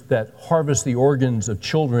groups that harvest the organs of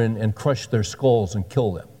children and crush their skulls and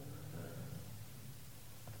kill them.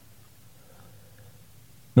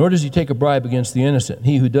 Nor does he take a bribe against the innocent.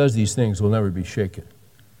 He who does these things will never be shaken.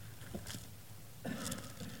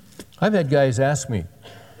 I've had guys ask me,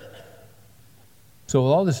 so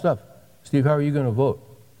with all this stuff, Steve, how are you going to vote?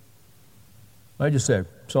 I just say,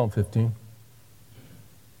 Psalm 15.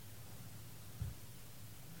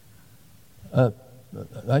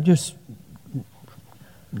 I just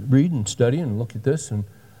read and study and look at this, and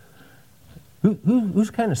who's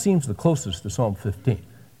kind of seems the closest to Psalm 15?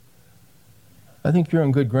 I think you're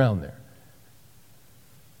on good ground there.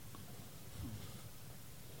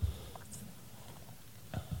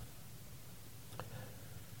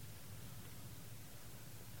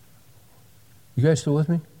 You guys still with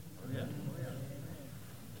me?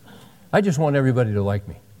 I just want everybody to like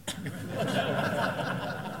me.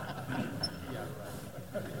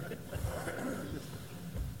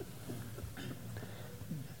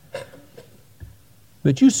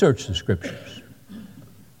 But you search the Scriptures.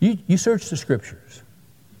 You search the Scriptures.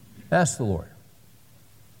 Ask the Lord.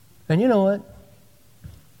 And you know what?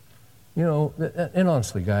 You know, and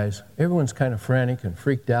honestly, guys, everyone's kind of frantic and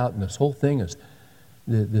freaked out, and this whole thing is,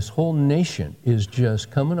 this whole nation is just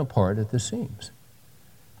coming apart at the seams.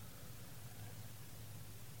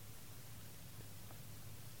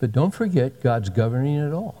 But don't forget, God's governing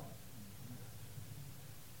it all.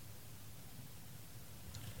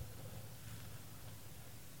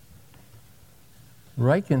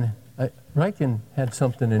 Ryken had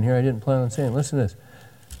something in here I didn't plan on saying. Listen to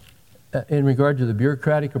this. In regard to the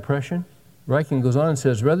bureaucratic oppression, Ryken goes on and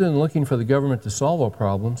says, rather than looking for the government to solve our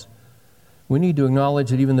problems, we need to acknowledge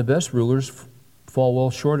that even the best rulers fall well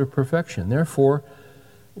short of perfection. Therefore,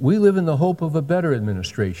 we live in the hope of a better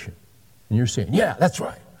administration. And you're saying, yeah, that's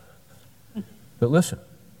right. But listen,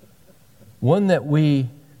 one that we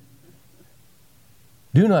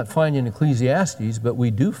do not find in Ecclesiastes, but we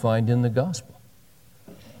do find in the gospel.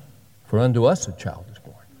 For unto us a child is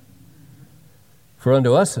born. For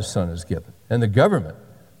unto us a son is given. And the government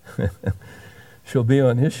shall be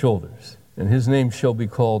on his shoulders. And his name shall be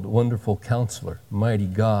called Wonderful Counselor, Mighty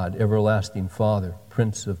God, Everlasting Father,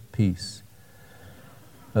 Prince of Peace.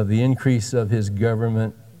 Of the increase of his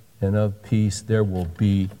government and of peace there will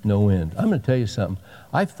be no end. I'm going to tell you something.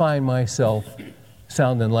 I find myself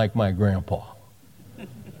sounding like my grandpa.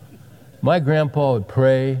 My grandpa would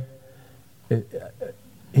pray.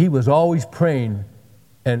 He was always praying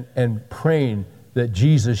and praying that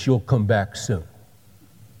Jesus, you'll come back soon.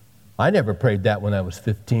 I never prayed that when I was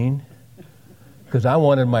 15 because I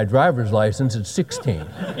wanted my driver's license at 16.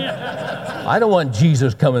 I don't want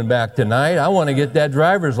Jesus coming back tonight. I want to get that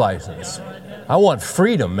driver's license. I want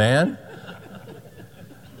freedom, man.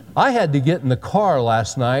 I had to get in the car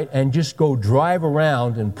last night and just go drive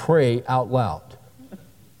around and pray out loud.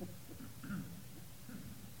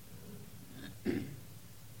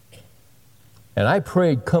 And I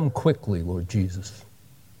prayed, come quickly, Lord Jesus.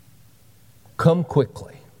 Come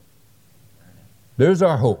quickly. There's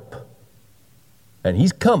our hope. And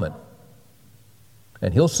he's coming.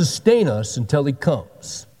 And he'll sustain us until he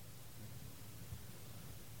comes.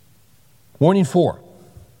 Warning 4.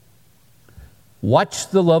 Watch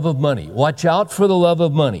the love of money. Watch out for the love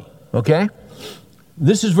of money. Okay?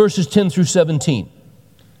 This is verses 10 through 17.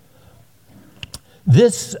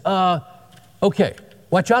 Okay.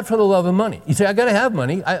 Watch out for the love of money. You say, I got to have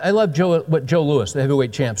money. I love what Joe Louis, the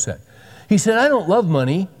heavyweight champ, said. He said, I don't love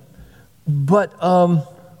money, but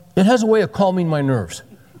it has a way of calming my nerves.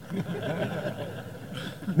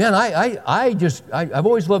 Man, I've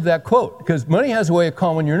always loved that quote because money has a way of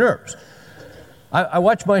calming your nerves. I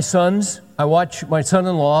watch my sons. I watch my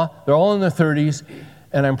son-in-law. They're all in their 30s,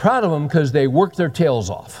 and I'm proud of them because they work their tails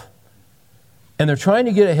off. And they're trying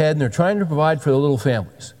to get ahead, and they're trying to provide for the little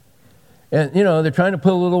families. And, you know, they're trying to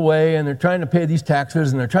put a little away, and they're trying to pay these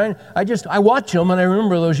taxes, and I watch them, and I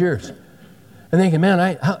remember those years. And thinking,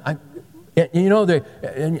 man,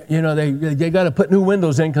 And, they got to put new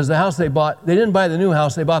windows in because the house they bought, they didn't buy the new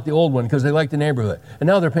house, they bought the old one because they liked the neighborhood. And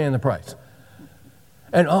now they're paying the price.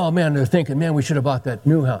 And, oh, man, they're thinking, man, we should have bought that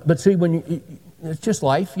new house. But see, it's just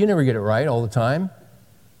life. You never get it right all the time.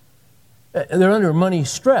 They're under money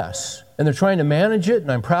stress, and they're trying to manage it,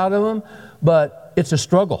 and I'm proud of them, but it's a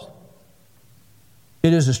struggle.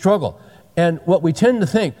 It is a struggle. And what we tend to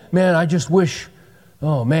think, man, I just wish,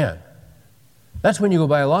 oh, man, that's when you go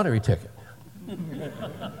buy a lottery ticket.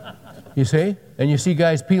 You see? And you see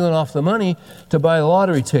guys peeling off the money to buy a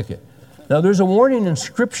lottery ticket. Now, there's a warning in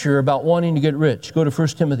Scripture about wanting to get rich. Go to 1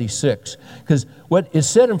 Timothy 6. Because what is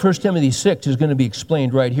said in 1 Timothy 6 is going to be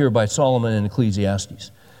explained right here by Solomon in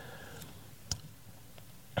Ecclesiastes.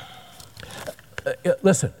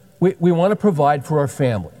 Listen, we want to provide for our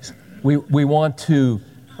families. We want to,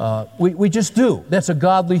 we just do. That's a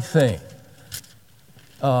godly thing.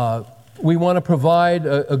 We want to provide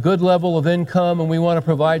a good level of income, and we want to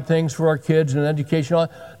provide things for our kids and education.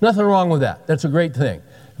 Nothing wrong with that. That's a great thing.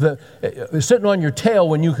 Sitting on your tail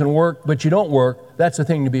when you can work, but you don't work, that's a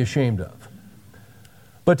thing to be ashamed of.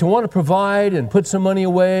 But to want to provide and put some money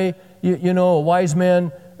away, a wise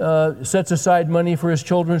man sets aside money for his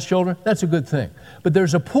children's children, that's a good thing. But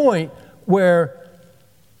there's a point where,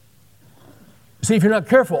 see, if you're not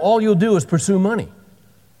careful, all you'll do is pursue money.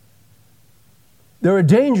 There are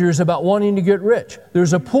dangers about wanting to get rich.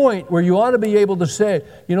 There's a point where you ought to be able to say,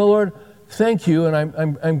 Lord, thank you, and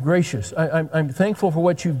I'm gracious. I'm thankful for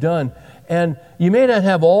what you've done. And you may not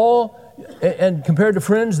have all, and compared to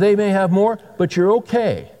friends, they may have more, but you're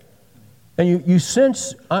okay. And you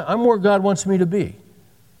sense, I'm where God wants me to be.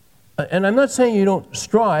 And I'm not saying you don't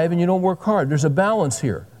strive and you don't work hard. There's a balance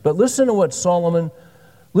here. But listen to what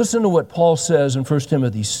Paul says in 1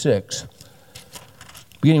 Timothy 6,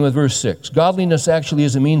 beginning with verse 6. Godliness actually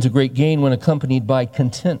is a means of great gain when accompanied by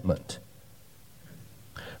contentment.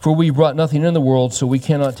 For we brought nothing in the world, so we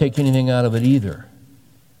cannot take anything out of it either.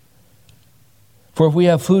 For if we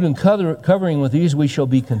have food and covering with these, we shall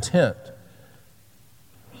be content.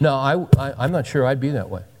 Now, I'm not sure I'd be that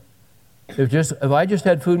way. If I just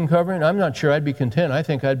had food and covering, I'm not sure I'd be content. I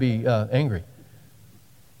think I'd be angry.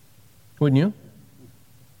 Wouldn't you?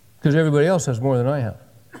 Because everybody else has more than I have.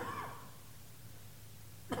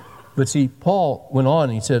 But see, Paul went on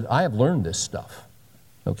and he said, I have learned this stuff.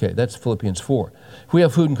 Okay, that's Philippians 4. If we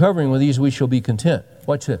have food and covering with these, we shall be content.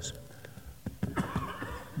 Watch this.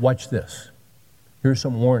 Watch this. Here's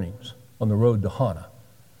some warnings on the road to Hana.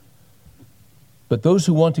 But those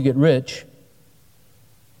who want to get rich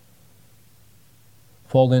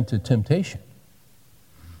fall into temptation.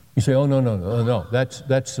 You say, oh, no,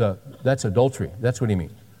 that's adultery. That's what he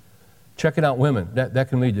means. Check it out, women. That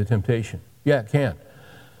can lead to temptation. Yeah, it can.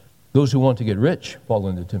 Those who want to get rich fall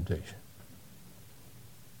into temptation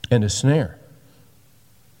and a snare.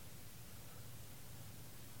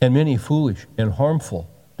 And many foolish and harmful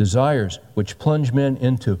desires which plunge men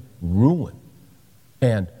into ruin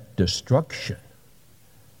and destruction.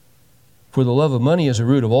 For the love of money is a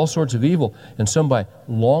root of all sorts of evil, and some by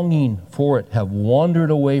longing for it have wandered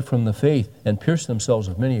away from the faith and pierced themselves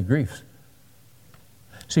with many griefs.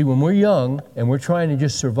 See, when we're young and we're trying to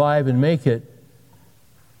just survive and make it,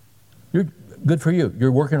 you're good for you.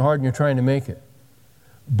 You're working hard and you're trying to make it.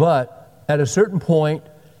 But at a certain point,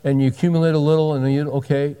 and you accumulate a little, and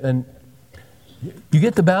and you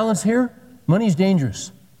get the balance here, money's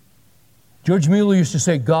dangerous. George Mueller used to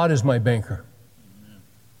say, God is my banker.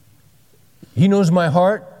 He knows my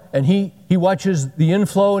heart, and he watches the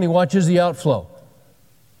inflow and he watches the outflow.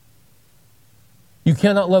 You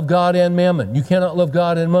cannot love God and mammon. You cannot love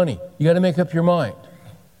God and money. You got to make up your mind.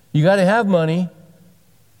 You got to have money.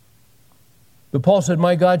 But Paul said,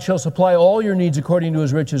 my God shall supply all your needs according to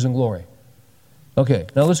his riches and glory. Okay,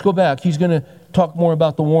 now let's go back. He's going to talk more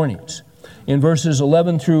about the warnings. In verses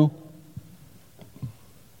 11 through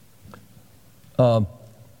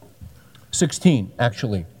 16,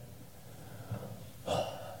 actually.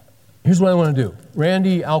 Here's what I want to do.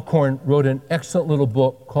 Randy Alcorn wrote an excellent little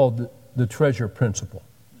book called The Treasure Principle.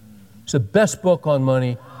 It's the best book on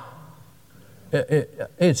money.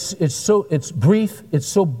 It's brief, it's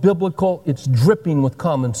so biblical, it's dripping with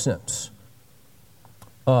common sense.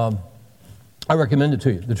 I recommend it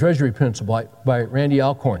to you. The Treasury Principle by Randy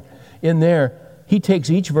Alcorn. In there, he takes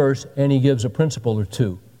each verse and he gives a principle or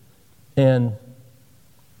two. And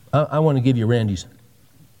I want to give you Randy's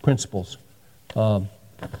principles. You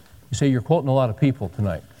say, you're quoting a lot of people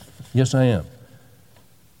tonight. Yes, I am.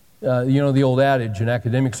 You know the old adage in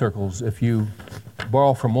academic circles, if you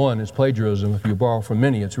borrow from one, it's plagiarism. If you borrow from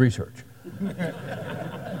many, it's research.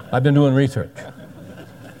 I've been doing research.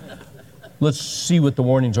 let's see what the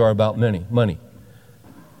warnings are about money.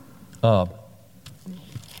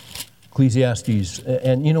 Ecclesiastes,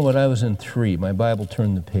 and you know what? I was in 3. My Bible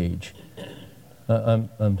turned the page.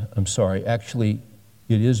 I'm sorry. Actually,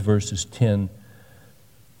 it is verses 10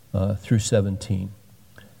 through 17.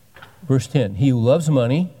 Verse 10, he who loves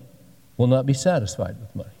money will not be satisfied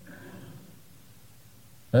with money.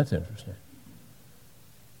 That's interesting.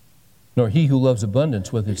 Nor he who loves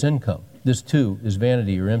abundance with its income. This too is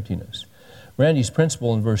vanity or emptiness. Randy's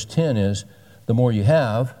principle in verse 10 is, the more you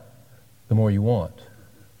have, the more you want.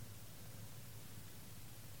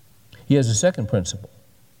 He has a second principle.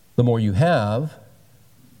 The more you have,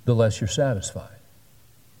 the less you're satisfied.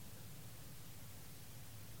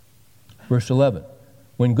 Verse 11,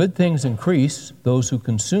 when good things increase, those who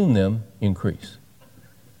consume them increase.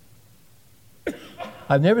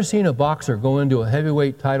 I've never seen a boxer go into a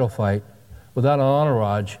heavyweight title fight without an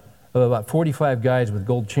entourage of about 45 guys with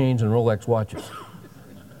gold chains and Rolex watches.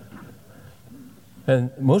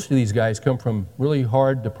 And most of these guys come from really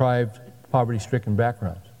hard, deprived, poverty-stricken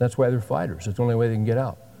backgrounds. That's why they're fighters. It's the only way they can get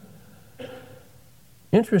out.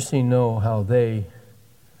 Interesting to know how they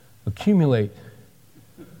accumulate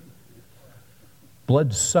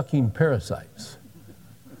blood-sucking parasites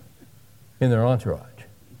in their entourage.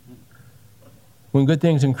 When good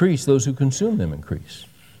things increase, those who consume them increase.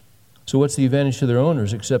 So what's the advantage to their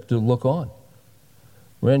owners except to look on?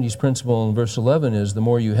 Randy's principle in verse 11 is, the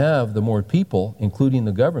more you have, the more people, including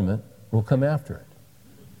the government, will come after it.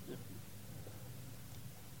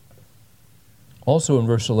 Also in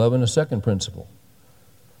verse 11, a second principle.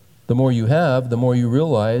 The more you have, the more you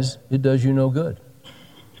realize it does you no good.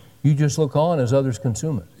 You just look on as others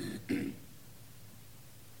consume it.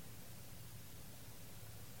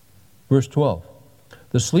 Verse 12.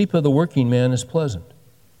 The sleep of the working man is pleasant.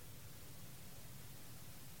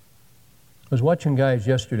 I was watching guys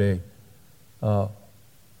yesterday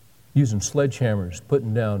using sledgehammers,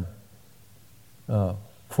 putting down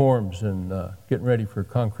forms and getting ready for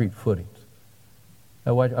concrete footings.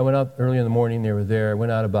 I went out early in the morning, they were there. I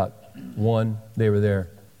went out about 1, they were there.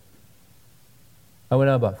 I went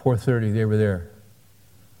out about 4:30, they were there.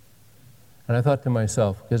 And I thought to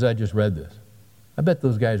myself, because I just read this, I bet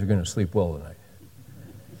those guys are going to sleep well tonight.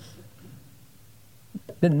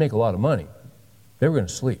 Didn't make a lot of money. They were going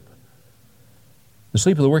to sleep. The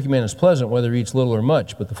sleep of the working man is pleasant, whether he eats little or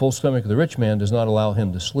much, but the full stomach of the rich man does not allow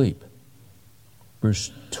him to sleep.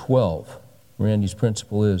 Verse 12, Randy's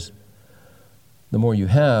principle is, the more you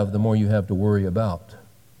have to worry about.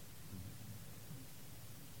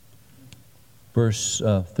 Verse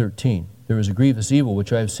 13, there is a grievous evil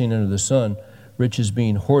which I have seen under the sun, riches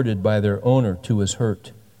being hoarded by their owner to his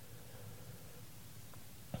hurt.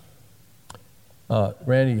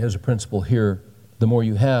 Randy has a principle here, the more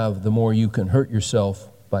you have, the more you can hurt yourself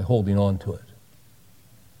by holding on to it.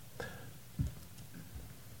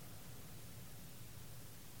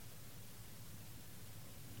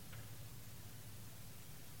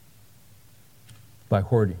 By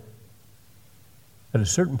hoarding. At a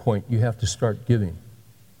certain point, you have to start giving,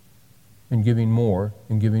 and giving more,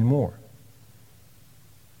 and giving more.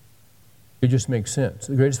 It just makes sense.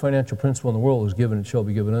 The greatest financial principle in the world is given, it shall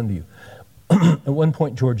be given unto you. At one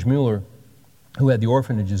point, George Mueller, who had the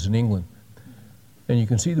orphanages in England, and you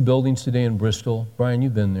can see the buildings today in Bristol. Brian,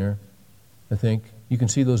 you've been there, I think. You can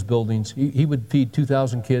see those buildings. He would feed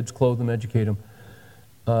 2,000 kids, clothe them, educate them.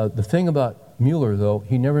 The thing about Mueller, though,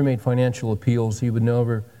 he never made financial appeals. He would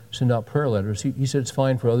never send out prayer letters. He said it's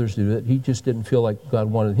fine for others to do it. He just didn't feel like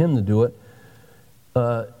God wanted him to do it.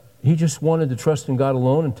 He just wanted to trust in God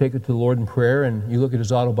alone and take it to the Lord in prayer. And you look at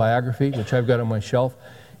his autobiography, which I've got on my shelf,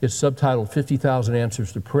 it's subtitled 50,000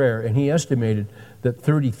 Answers to Prayer. And he estimated that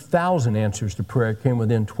 30,000 answers to prayer came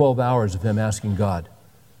within 12 hours of him asking God.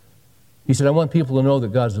 He said, I want people to know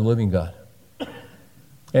that God's the living God.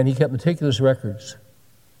 And he kept meticulous records.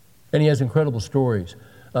 And he has incredible stories.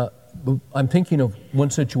 I'm thinking of one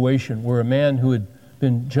situation where a man who had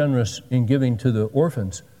been generous in giving to the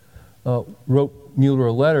orphans wrote Mueller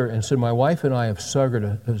a letter and said, my wife and I have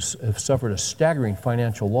suffered a staggering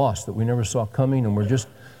financial loss that we never saw coming, and we're just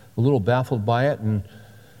a little baffled by it, and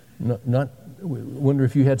wonder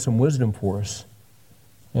if you had some wisdom for us.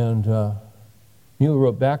 And Mueller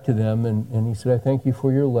wrote back to them, and he said, I thank you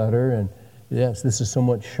for your letter, and yes, this is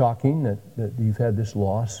somewhat shocking that you've had this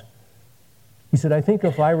loss. He said, I think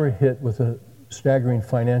if I were hit with a staggering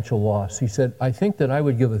financial loss, he said, I think that I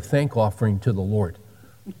would give a thank offering to the Lord.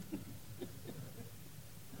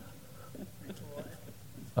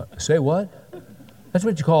 Say what? That's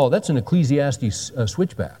what you call, that's an Ecclesiastes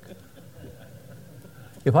switchback.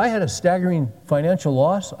 If I had a staggering financial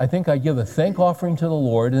loss, I think I'd give a thank offering to the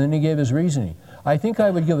Lord, and then he gave his reasoning. I think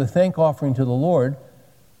I would give a thank offering to the Lord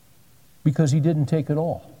because he didn't take it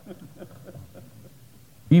all,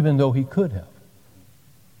 even though he could have.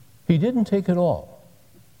 He didn't take it all.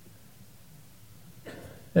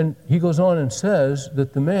 And he goes on and says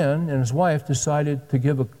that the man and his wife decided to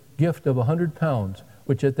give a gift of 100 pounds,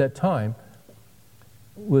 which at that time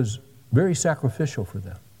was very sacrificial for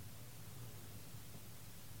them.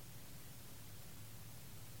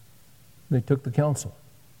 They took the counsel.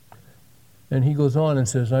 And he goes on and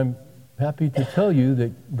says, I'm happy to tell you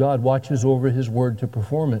that God watches over his word to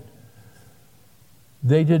perform it.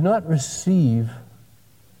 They did not receive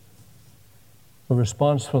a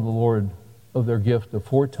response from the Lord of their gift of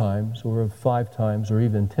 4 times or of 5 times or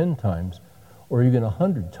even 10 times or even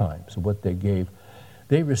 100 times of what they gave.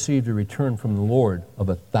 They received a return from the Lord of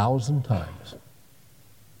 1,000 times.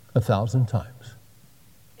 1,000 times.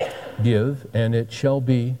 Give, and it shall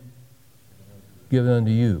be given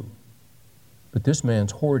unto you. But this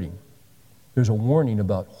man's hoarding. There's a warning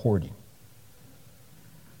about hoarding.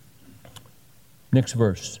 Next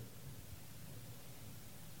verse.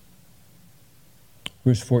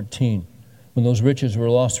 Verse 14. When those riches were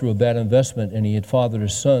lost through a bad investment and he had fathered a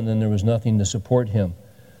son, then there was nothing to support him.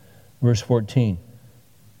 Verse 14.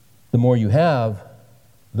 The more you have,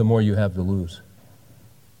 the more you have to lose.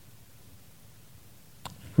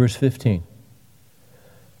 Verse 15.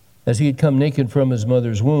 As he had come naked from his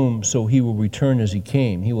mother's womb, so he will return as he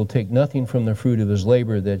came. He will take nothing from the fruit of his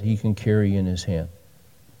labor that he can carry in his hand.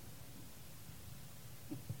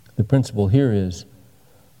 The principle here is,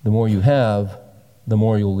 the more you have, the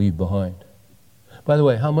more you'll leave behind. By the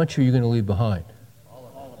way, how much are you going to leave behind?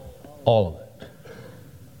 All of it.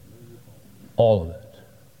 All of it.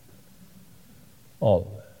 All of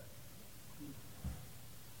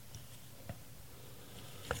it.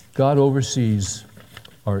 God oversees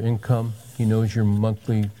our income. He knows your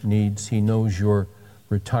monthly needs. He knows your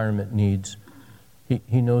retirement needs.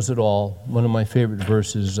 He knows it all. One of my favorite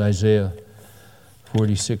verses is Isaiah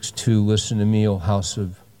 46:2. Listen to me, O house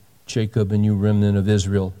of Jacob, and you remnant of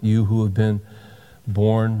Israel, you who have been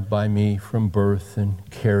born by me from birth and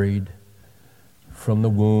carried from the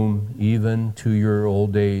womb even to your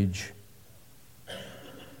old age.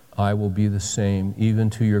 I will be the same.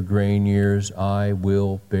 Even to your graying years, I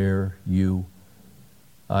will bear you.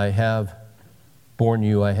 I have borne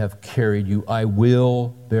you, I have carried you, I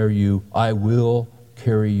will bear you, I will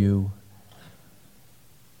carry you.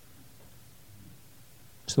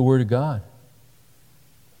 It's the Word of God.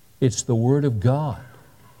 It's the Word of God.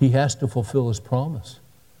 He has to fulfill His promise.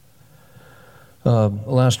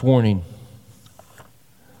 Last warning.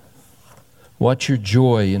 Watch your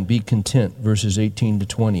joy and be content, verses 18 to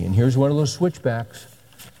 20. And here's one of those switchbacks.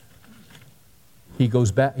 He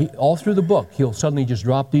goes back, all through the book, he'll suddenly just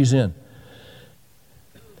drop these in.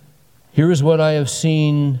 Here is what I have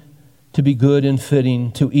seen to be good and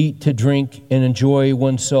fitting, to eat, to drink, and enjoy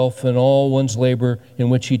oneself and all one's labor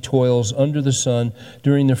in which he toils under the sun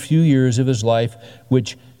during the few years of his life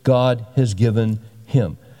which God has given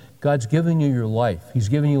him. God's given you your life. He's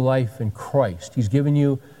given you life in Christ. He's given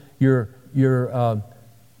you your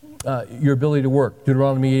ability to work.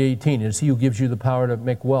 Deuteronomy 18, it's He who gives you the power to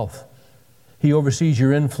make wealth. He oversees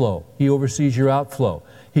your inflow. He oversees your outflow.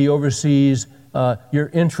 He oversees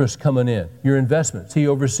your interest coming in, your investments. He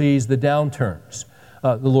oversees the downturns.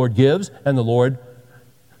 The Lord gives and the Lord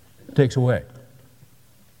takes away.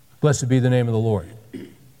 Blessed be the name of the Lord.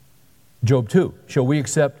 Job 2, shall we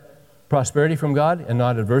accept prosperity from God and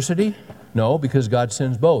not adversity? No, because God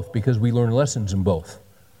sends both, because we learn lessons in both.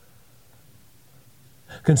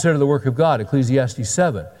 Consider the work of God, Ecclesiastes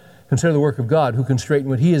 7. Consider the work of God, who can straighten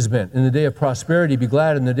what He has bent. In the day of prosperity, be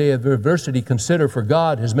glad. In the day of adversity, consider, for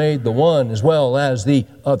God has made the one as well as the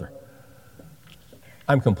other.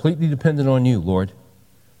 I'm completely dependent on You, Lord.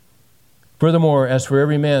 Furthermore, as for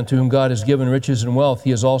every man to whom God has given riches and wealth,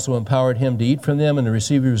 He has also empowered him to eat from them and to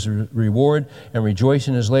receive His reward and rejoice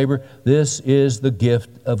in his labor. This is the gift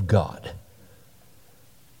of God.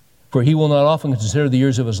 For he will not often consider the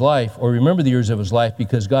years of his life or remember the years of his life,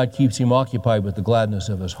 because God keeps him occupied with the gladness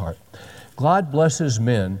of his heart. God blesses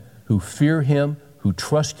men who fear Him, who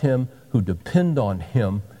trust Him, who depend on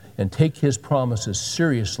Him, and take His promises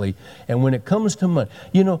seriously. And when it comes to money,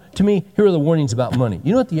 to me, here are the warnings about money.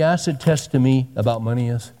 You know what the acid test to me about money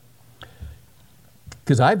is?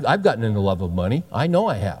 Because I've gotten into the love of money. I know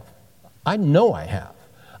I have.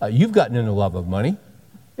 You've gotten into the love of money.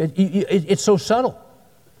 It's so subtle.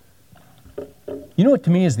 You know what to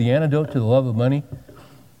me is the antidote to the love of money?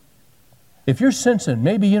 If you're sensing,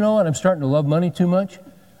 maybe, I'm starting to love money too much.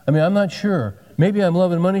 I'm not sure. maybe I'm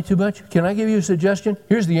loving money too much. Can I give you a suggestion?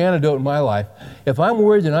 Here's the antidote in my life. If I'm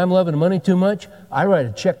worried that I'm loving money too much, I write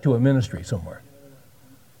a check to a ministry somewhere.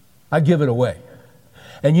 I give it away.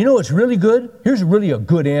 And you know what's really good? Here's really a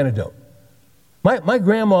good antidote. My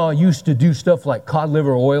grandma used to do stuff like cod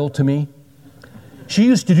liver oil to me. She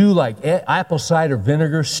used to do like apple cider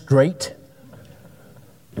vinegar straight.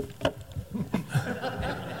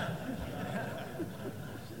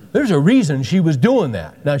 There's a reason she was doing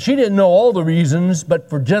that. Now, she didn't know all the reasons, but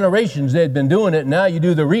for generations they had been doing it. Now you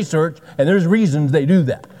do the research, and there's reasons they do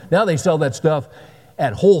that. Now they sell that stuff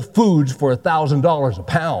at Whole Foods for $1,000 a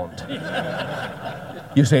pound.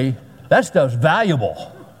 You see, that stuff's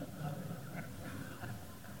valuable.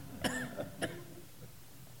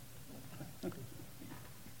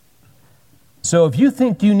 So if you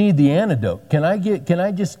think you need the antidote, can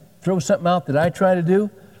I just throw something out that I try to do?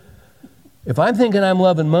 If I'm thinking I'm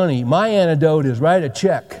loving money, my antidote is write a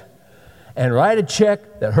check. And write a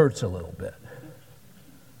check that hurts a little bit.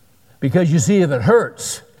 Because you see, if it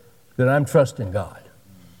hurts, then I'm trusting God.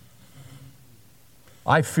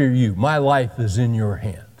 I fear you. My life is in your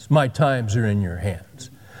hands. My times are in your hands.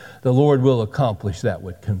 The Lord will accomplish that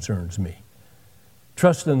which concerns me.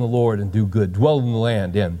 Trust in the Lord and do good. Dwell in the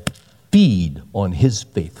land and feed on His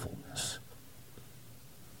faithfulness.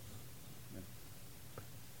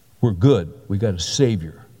 We're good. We got a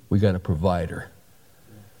Savior. We got a provider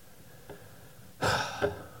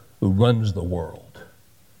who runs the world,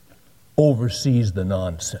 oversees the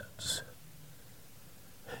nonsense,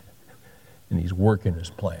 and He's working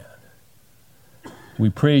His plan.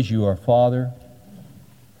 We praise you, our Father,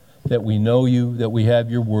 that we know you, that we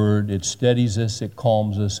have your word. It steadies us, it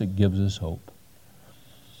calms us, it gives us hope.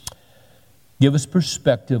 Give us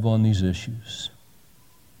perspective on these issues.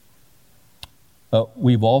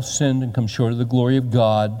 We've all sinned and come short of the glory of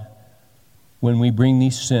God. When we bring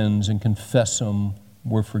these sins and confess them,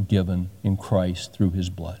 we're forgiven in Christ through His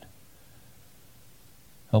blood.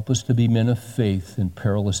 Help us to be men of faith in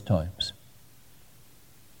perilous times.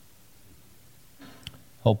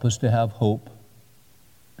 Help us to have hope,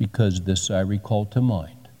 because this I recall to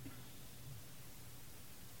mind.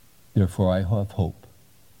 Therefore I have hope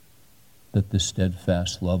that the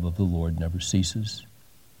steadfast love of the Lord never ceases.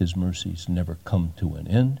 His mercies never come to an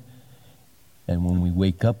end. And when we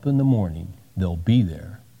wake up in the morning, they'll be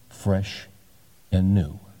there, fresh and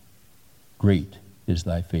new. Great is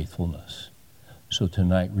thy faithfulness. So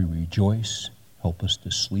tonight we rejoice. Help us to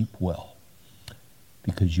sleep well,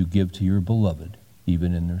 because you give to your beloved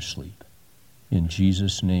even in their sleep. In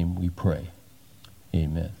Jesus' name we pray.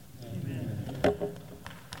 Amen.